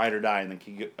ride or die in the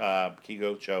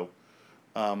Kigocho.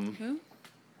 Who?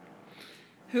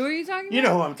 Who are you talking about? You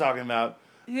know who I'm talking about.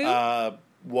 Who?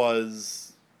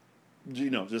 Was,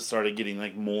 just started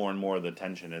getting more and more of the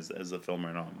attention as the film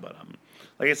went on. But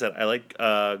like I said, I like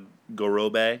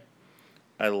Gorobe.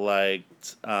 I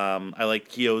liked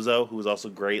Kyozo, who was also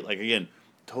great. Again,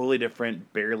 totally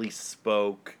different, barely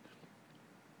spoke.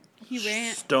 He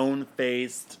ran.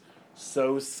 Stone-faced,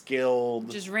 so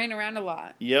skilled. Just ran around a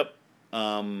lot. Yep.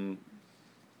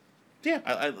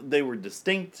 They were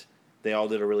distinct. They all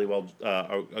did a really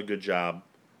a good job.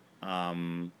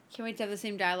 Can't wait to have the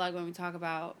same dialogue when we talk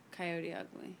about Coyote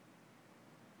Ugly.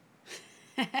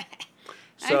 I'm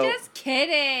just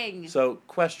kidding. So,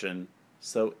 question.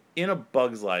 So, in A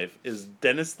Bug's Life, is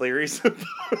Dennis Leary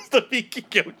supposed to be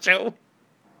Kikocho?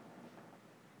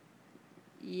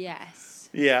 Yes.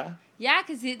 Yeah. Yeah,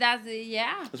 because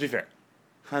yeah. Let's be fair.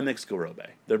 Hamix Gorobe.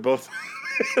 They're both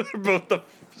the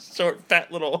short,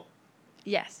 fat little.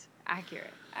 Yes.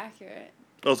 Accurate.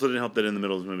 Also, didn't help that in the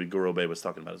middle of the movie, Gorobe was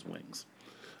talking about his wings.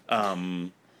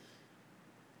 My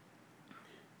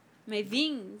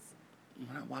wings.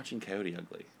 We're not watching Coyote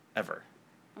Ugly. Ever.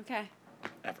 Okay.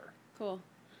 Ever. Cool.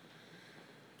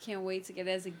 Can't wait to get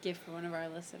it as a gift for one of our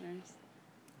listeners.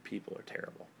 People are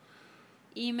terrible.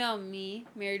 Email me,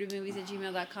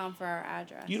 marriedwithmovies@gmail.com for our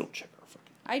address. You don't check our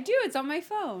fucking... I do. It's on my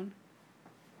phone.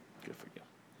 Good for you.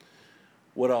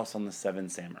 What else on the Seven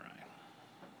Samurai?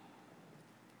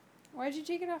 Why'd you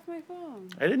take it off my phone?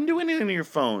 I didn't do anything to your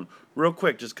phone. Real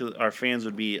quick, just because our fans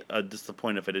would be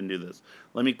disappointed if I didn't do this.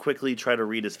 Let me quickly try to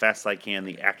read as fast as I can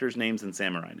the actors' names and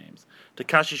samurai names.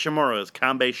 Takashi Shimura is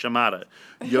Kanbei Shimada.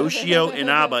 Yoshio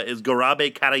Inaba is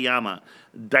Gorobe Katayama.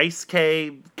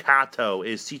 Daisuke Kato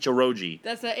is Shichiroji.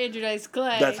 That's Andrew Dice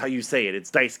Clay. That's how you say it.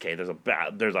 It's Daisuke.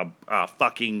 There's a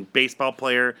fucking baseball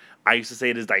player. I used to say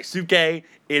it is Daisuke.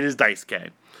 It is Daisuke.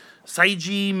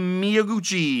 Saiji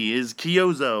Miyaguchi is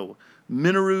Kyozo.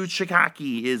 Minoru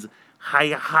Shikaki is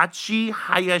Hayahachi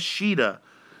Hayashida.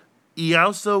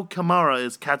 Iyauso Kamara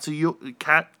is Katsushiro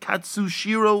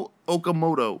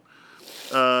Okamoto.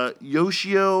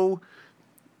 Yoshio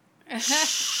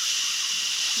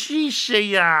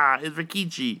Shishiya is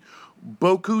Rikichi.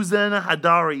 Bokuzen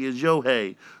Hadari is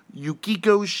Yohei.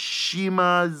 Yukiko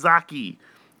Shimazaki.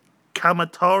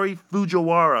 Kamatari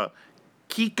Fujiwara.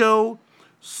 Kiko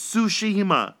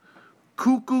Tsushima.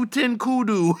 Kuku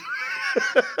Tenkudu.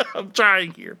 I'm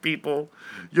trying here, people.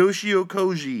 Yoshio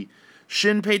Koji.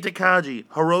 Shinpei Takagi.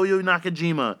 Hiroyo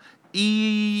Nakajima.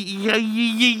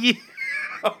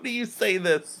 How do you say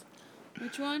this?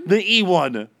 Which one? The E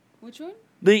one. Which one?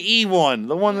 The E one.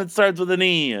 The one that starts with an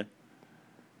E.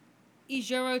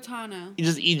 Ijiro Tano.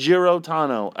 Just Ijiro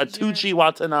Tano. Atuchi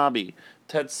Watanabe.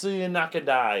 Tetsuya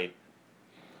Nakadai.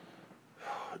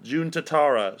 Jun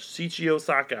Tatara. Shichio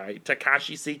Sakai.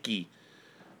 Takashi Seki.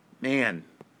 Man,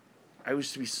 I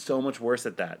used to be so much worse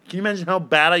at that. Can you imagine how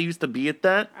bad I used to be at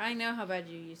that? I know how bad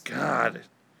you used to be. God.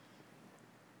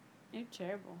 You're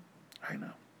terrible. I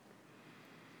know.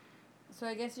 So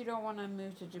I guess you don't want to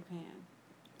move to Japan.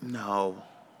 No.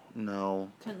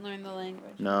 Couldn't learn the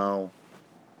language. No.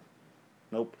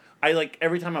 Nope. I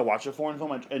every time I watch a foreign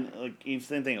film, even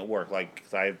same thing at work.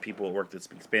 Cause I have people at work that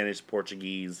speak Spanish,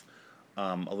 Portuguese,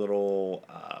 a little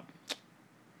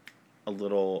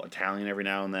Italian every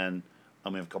now and then.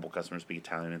 We have a couple customers speak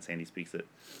Italian, and Sandy speaks it.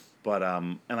 But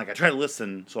and like I try to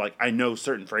listen, so like I know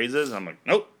certain phrases. And I'm like,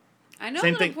 nope. I know a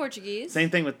little Portuguese. Same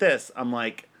thing with this. I'm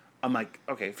like,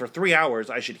 okay, for 3 hours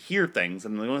I should hear things,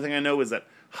 and the only thing I know is that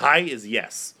hi is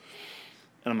yes,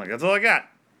 and I'm like, that's all I got.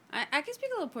 I can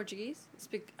speak a little Portuguese.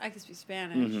 I can speak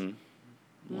Spanish.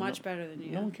 Mm-hmm. Much better than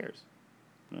you. No one cares.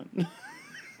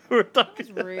 We're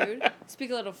talking. That's rude.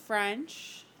 Speak a little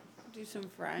French. Do some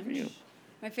French. You.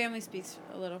 My family speaks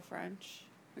a little French.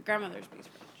 My grandmother speaks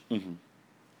French. Mm-hmm.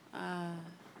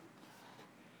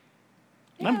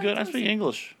 Yeah, I'm good. I speak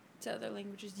English. To other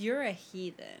languages. You're a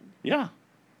heathen. Yeah.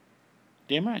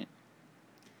 Damn right.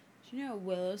 Do you know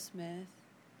Willow Smith?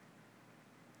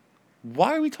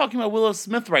 Why are we talking about Willow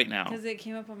Smith right now? Because it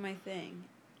came up on my thing.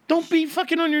 Don't be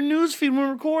fucking on your news feed when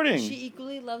we're recording. She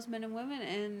equally loves men and women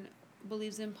and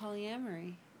believes in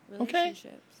polyamory relationships.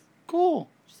 Okay. Cool.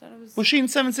 She thought it Was she in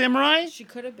Seven Samurai? She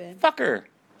could have been. Fuck her.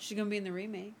 She's going to be in the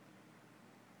remake.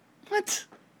 What?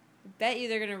 I bet you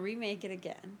they're going to remake it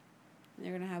again. And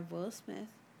they're going to have Will Smith.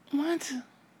 What are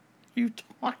you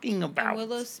talking about? And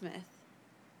Willow Smith.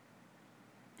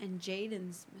 And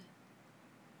Jaden Smith.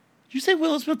 Did you say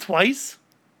Willow Smith twice?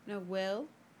 No, Will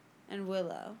and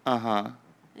Willow. Uh-huh.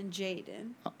 And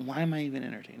Jaden. Why am I even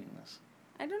entertaining this?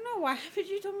 I don't know. Why haven't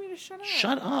you told me to shut up?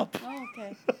 Shut up. Oh,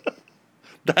 okay.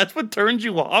 That's what turns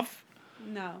you off?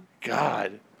 No.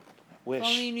 God. I wish. If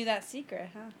only you knew that secret,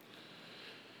 huh?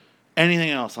 Anything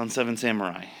else on Seven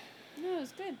Samurai? No, it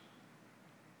was good.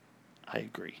 I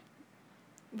agree.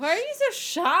 Why are you so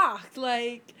shocked?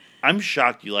 Like, I'm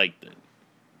shocked you liked it.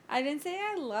 I didn't say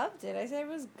I loved it. I said it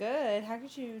was good. How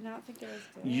could you not think it was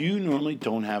good? You normally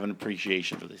don't have an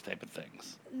appreciation for these type of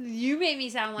things. You made me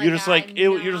sound like You're just like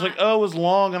you're just like, oh, it was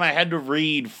long and I had to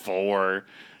read 4,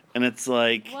 and it's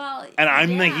like, well, and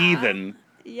I'm the yeah. heathen.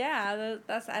 Yeah,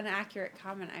 that's an accurate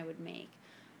comment I would make.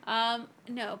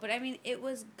 No, but I mean, it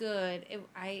was good.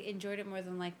 I enjoyed it more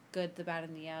than like Good, the Bad,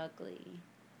 and the Ugly,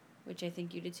 which I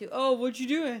think you did too. Oh, what you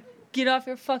doing? Get off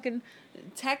your fucking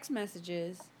text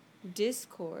messages.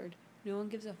 Discord. No one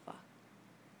gives a fuck.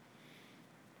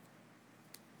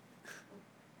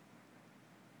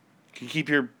 Can you keep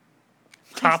your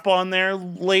top on there,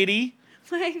 lady?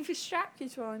 My strap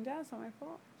keeps rolling down. It's not my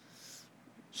fault.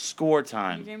 Score You're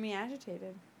time. getting me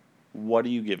agitated. What are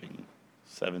you giving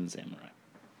Seven Samurai?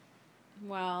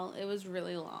 Well, it was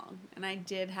really long, and I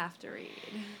did have to read.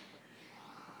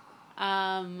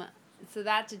 So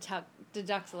that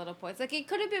deducts a little points. Like, it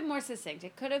could have been more succinct.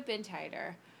 It could have been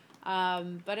tighter.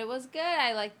 But it was good.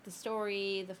 I liked the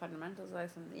story, the fundamentals, I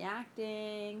liked some of the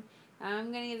acting.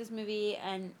 I'm going to give this movie,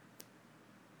 and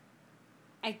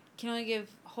I can only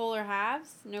give whole or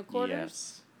halves, no quarters.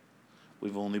 Yes.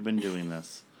 We've only been doing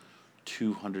this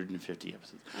 250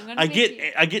 episodes.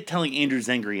 I get telling Andrew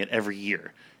Zangri it every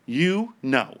year. You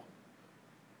know.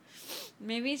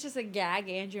 Maybe it's just a gag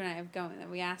Andrew and I have going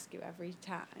that we ask you every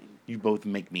time. You both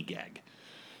make me gag.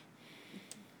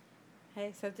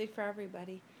 Hey, something for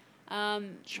everybody.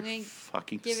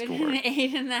 Fucking give score. it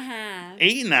an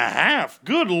 8.5. 8.5?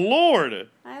 Good Lord.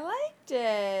 I liked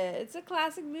it. It's a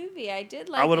classic movie. I did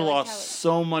like it. I would have lost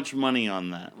so much money on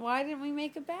that. Why didn't we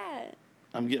make a bet?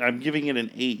 I'm giving it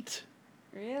an 8.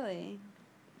 Really?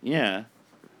 Yeah.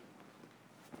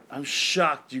 I'm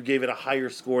shocked you gave it a higher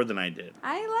score than I did.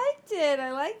 I liked it.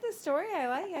 I liked the story.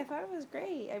 I thought it was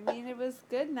great. I mean, it was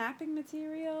good napping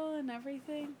material and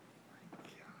everything.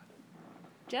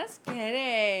 Just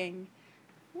kidding.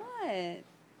 What?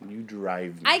 You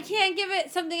drive me. I can't give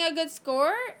it something a good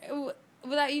score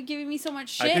without you giving me so much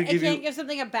shit. I can't give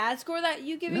something a bad score without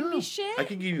you giving me shit. I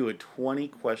could give you a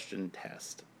 20-question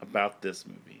test about this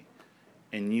movie,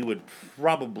 and you would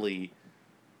probably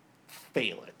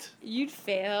fail it. You'd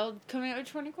fail coming up with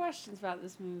 20 questions about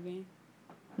this movie.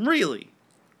 Really?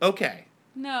 Okay.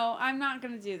 No, I'm not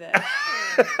going to do this.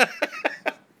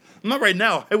 Not right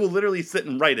now. I will literally sit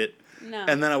and write it. No.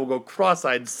 And then I will go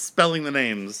cross-eyed spelling the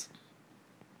names.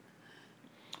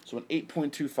 So an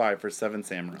 8.25 for Seven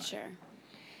Samurai. Sure.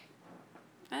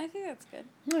 I think that's good.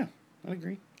 Yeah, I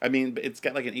agree. I mean, it's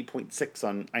got like an 8.6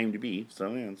 on IMDb,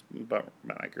 so yeah, it's about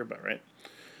accurate, about right.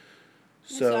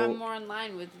 So I'm more in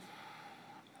line with...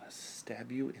 I'm going to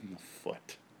stab you in the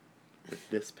foot with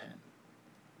this pen.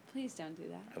 Please don't do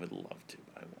that. I would love to,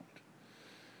 but I won't.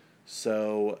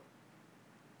 So...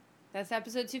 That's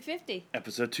episode 250.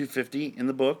 Episode 250 in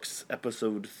the books.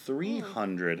 Episode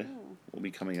 300 will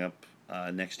be coming up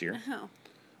next year. Oh.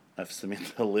 If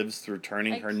Samantha lives through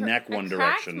turning her neck one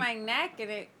direction. I cracked my neck and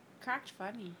it cracked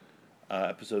funny.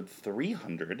 Episode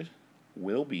 300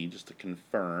 will be, just to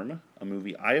confirm, a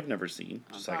movie I have never seen.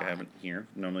 Just like I God. haven't here.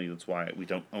 Normally that's why we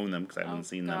don't own them, because I haven't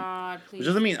seen them. Please. Which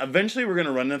doesn't mean eventually we're going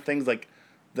to run into things like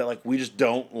that, like we just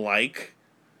don't like,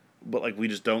 but like we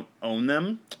just don't own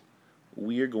them.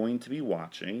 We are going to be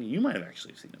watching, you might have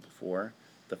actually seen it before,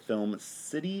 the film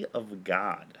City of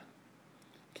God.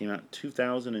 Came out in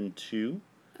 2002.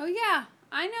 Oh, yeah.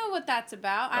 I know what that's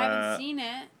about. I haven't seen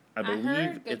it. I believe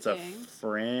heard good it's things. a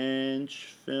French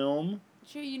film.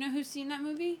 Sure, you know who's seen that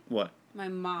movie? What? My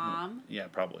mom. Yeah,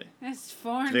 probably. It's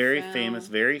foreign Very film.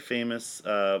 famous,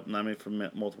 nominated for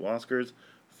multiple Oscars,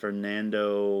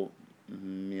 Fernando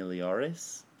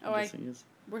Miliares.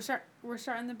 We're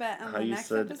starting the bet on How the you next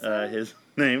said episode. His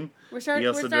name. He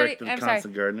also directed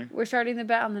Constant Gardener. We're starting the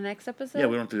bet on the next episode. Yeah,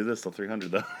 we don't have to do this till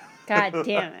 300 though. God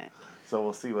damn it! So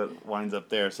we'll see what winds up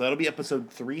there. So that'll be episode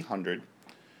 300.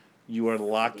 You are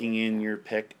locking in your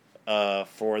pick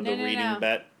for the reading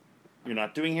bet. You're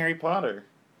not doing Harry Potter.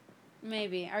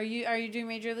 Maybe. Are you doing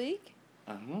Major League?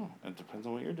 I don't know. It depends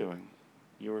on what you're doing.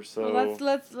 You were so. Well,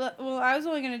 well, I was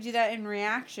only gonna do that in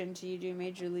reaction to you doing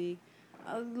Major League.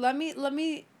 Let me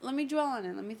dwell on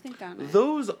it. Let me think on it.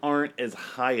 Those aren't as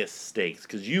high as stakes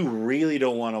because you really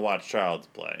don't want to watch Child's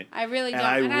Play. I really don't. And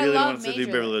I really love don't want to do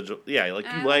Beverly Hills. Yeah, like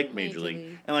you like Major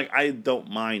League. And like I don't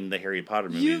mind the Harry Potter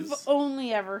movies. You've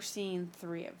only ever seen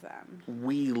 3 of them.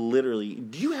 We literally.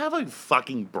 Do you have a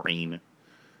fucking brain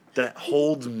that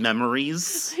holds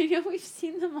memories? I know we've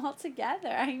seen them all together.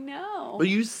 I know. But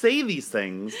you say these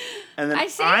things, and then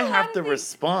I have to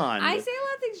respond. I say a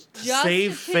lot of things just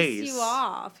save to piss face. you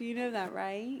off. You know that,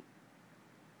 right?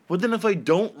 But then if I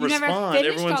don't respond,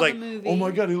 everyone's like, "Oh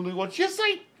my god, he only watched." Yes,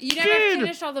 I You did. never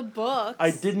finished all the books. I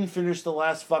didn't finish the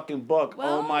last fucking book.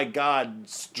 Well, oh my god,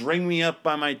 string me up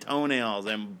by my toenails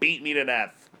and beat me to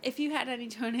death. If you had any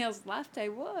toenails left, I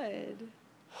would.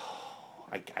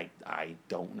 I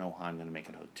don't know how I'm going to make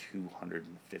it out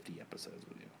 250 episodes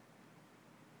with you.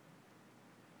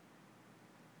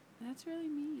 That's really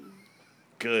mean.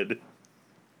 Good.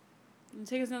 It'll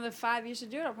take us another 5 years to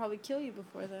do it. I'll probably kill you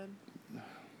before then.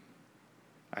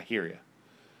 I hear you.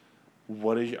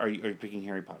 What is? Are you picking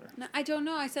Harry Potter? No, I don't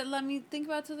know. I said let me think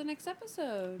about it till the next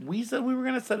episode. We said we were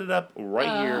going to set it up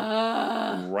right here,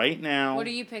 right now. What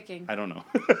are you picking? I don't know.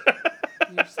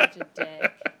 You're such a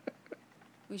dick.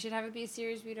 We should have it be a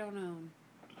series we don't own.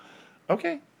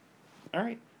 Okay. All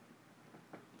right.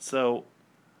 So,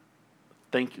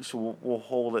 thank you. So we'll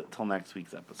hold it till next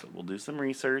week's episode. We'll do some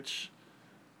research.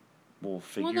 We'll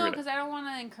figure it out. Well, no, because I don't want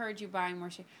to encourage you buying more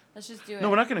shit. Let's just do it. No,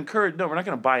 we're not going to encourage. No, we're not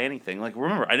going to buy anything. Like,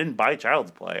 remember, I didn't buy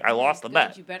Child's Play. I lost the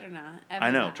bet. You better not.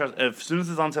 I know. Trust. As soon as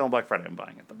it's on sale on Black Friday, I'm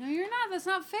buying it. No, you're not. That's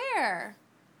not fair.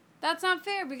 That's not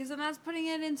fair because then that's putting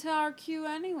it into our queue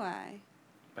anyway.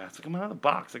 That's coming out of the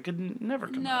box. It could never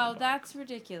come out of the box. No, that's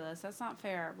ridiculous. That's not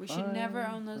fair. We should never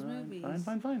own those movies.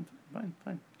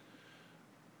 Fine.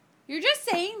 You're just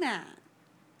saying that.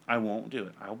 I won't do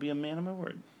it. I'll be a man of my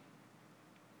word.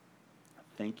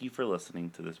 Thank you for listening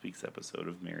to this week's episode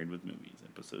of Married with Movies,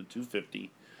 episode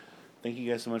 250. Thank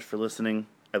you guys so much for listening.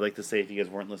 I'd like to say if you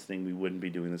guys weren't listening, we wouldn't be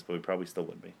doing this, but we probably still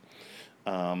would be.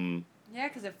 Yeah,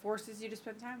 because it forces you to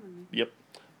spend time with me. Yep.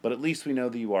 But at least we know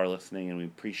that you are listening, and we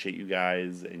appreciate you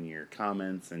guys and your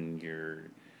comments and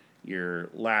your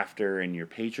laughter and your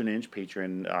patronage,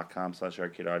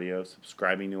 patreon.com/arcadeaudio,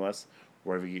 subscribing to us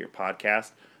wherever you get your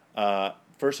podcast.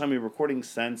 First time we're recording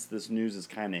since this news is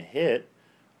kind of hit.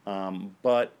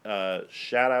 But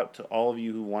shout out to all of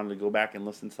you who wanted to go back and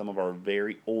listen to some of our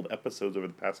very old episodes over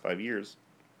the past 5 years.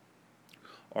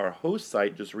 Our host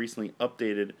site just recently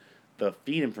updated the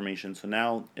feed information, so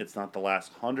now it's not the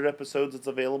last 100 episodes that's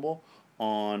available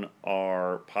on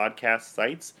our podcast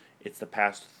sites. It's the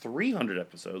past 300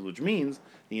 episodes, which means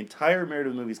the entire Married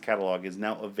with Movies catalog is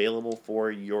now available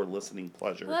for your listening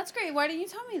pleasure. Well, that's great. Why didn't you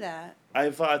tell me that? I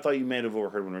thought you may have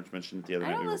overheard when Rich mentioned it the other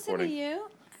night we were recording. I don't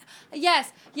listen to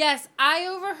you. Yes, I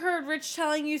overheard Rich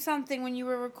telling you something when you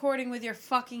were recording with your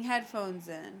fucking headphones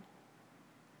in.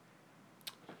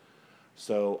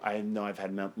 So I know I've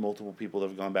had multiple people that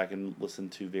have gone back and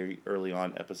listened to very early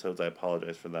on episodes. I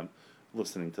apologize for them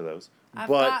listening to those. I've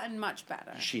gotten much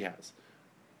better. She has.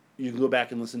 You can go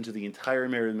back and listen to the entire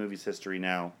Married with Movies history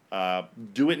now.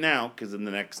 Do it now, because in the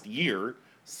next year,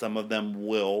 some of them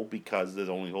will, because it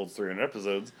only holds 300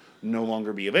 episodes, no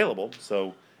longer be available.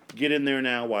 So get in there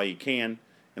now while you can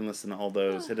and listen to all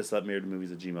those. Hit us up,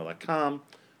 marriedwithmovies@gmail.com,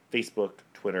 Facebook,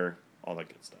 Twitter, all that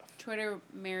good stuff. Twitter,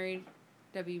 Married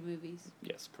W Movies.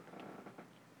 Yes, correct.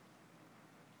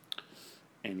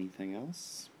 Anything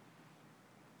else?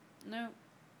 No.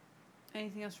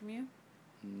 Anything else from you?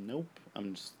 Nope.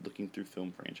 I'm just looking through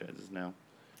film franchises now.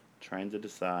 trying to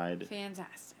decide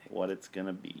Fantastic. what it's going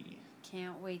to be.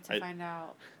 Can't wait to find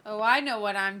out. Oh, I know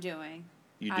what I'm doing.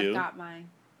 You do? I've got mine.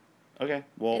 Okay,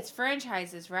 well... It's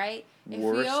franchises, right? If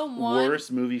we own one...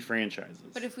 Worst movie franchises.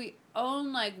 But if we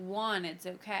own, like, one, it's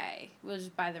okay. We'll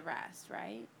just buy the rest,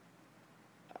 right?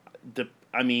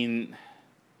 I mean...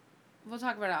 We'll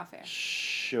talk about it off air.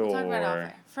 Sure. We'll talk about it off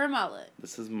air. For Mullet.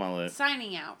 This is Mullet.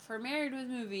 Signing out. For Married with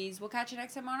Movies. We'll catch you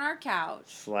next time on our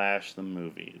couch. / the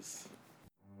movies.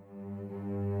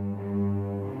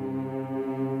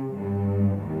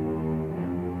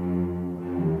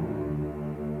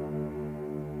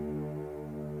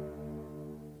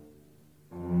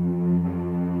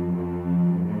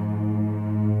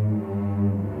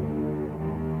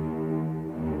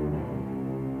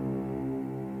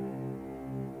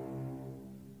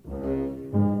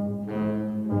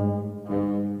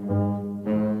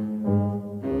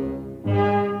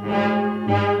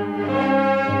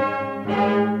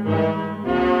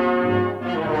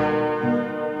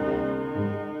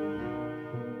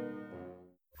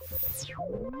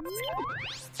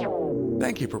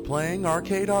 Thank you for playing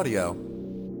Arcade Audio.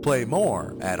 Play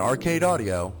more at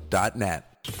arcadeaudio.net.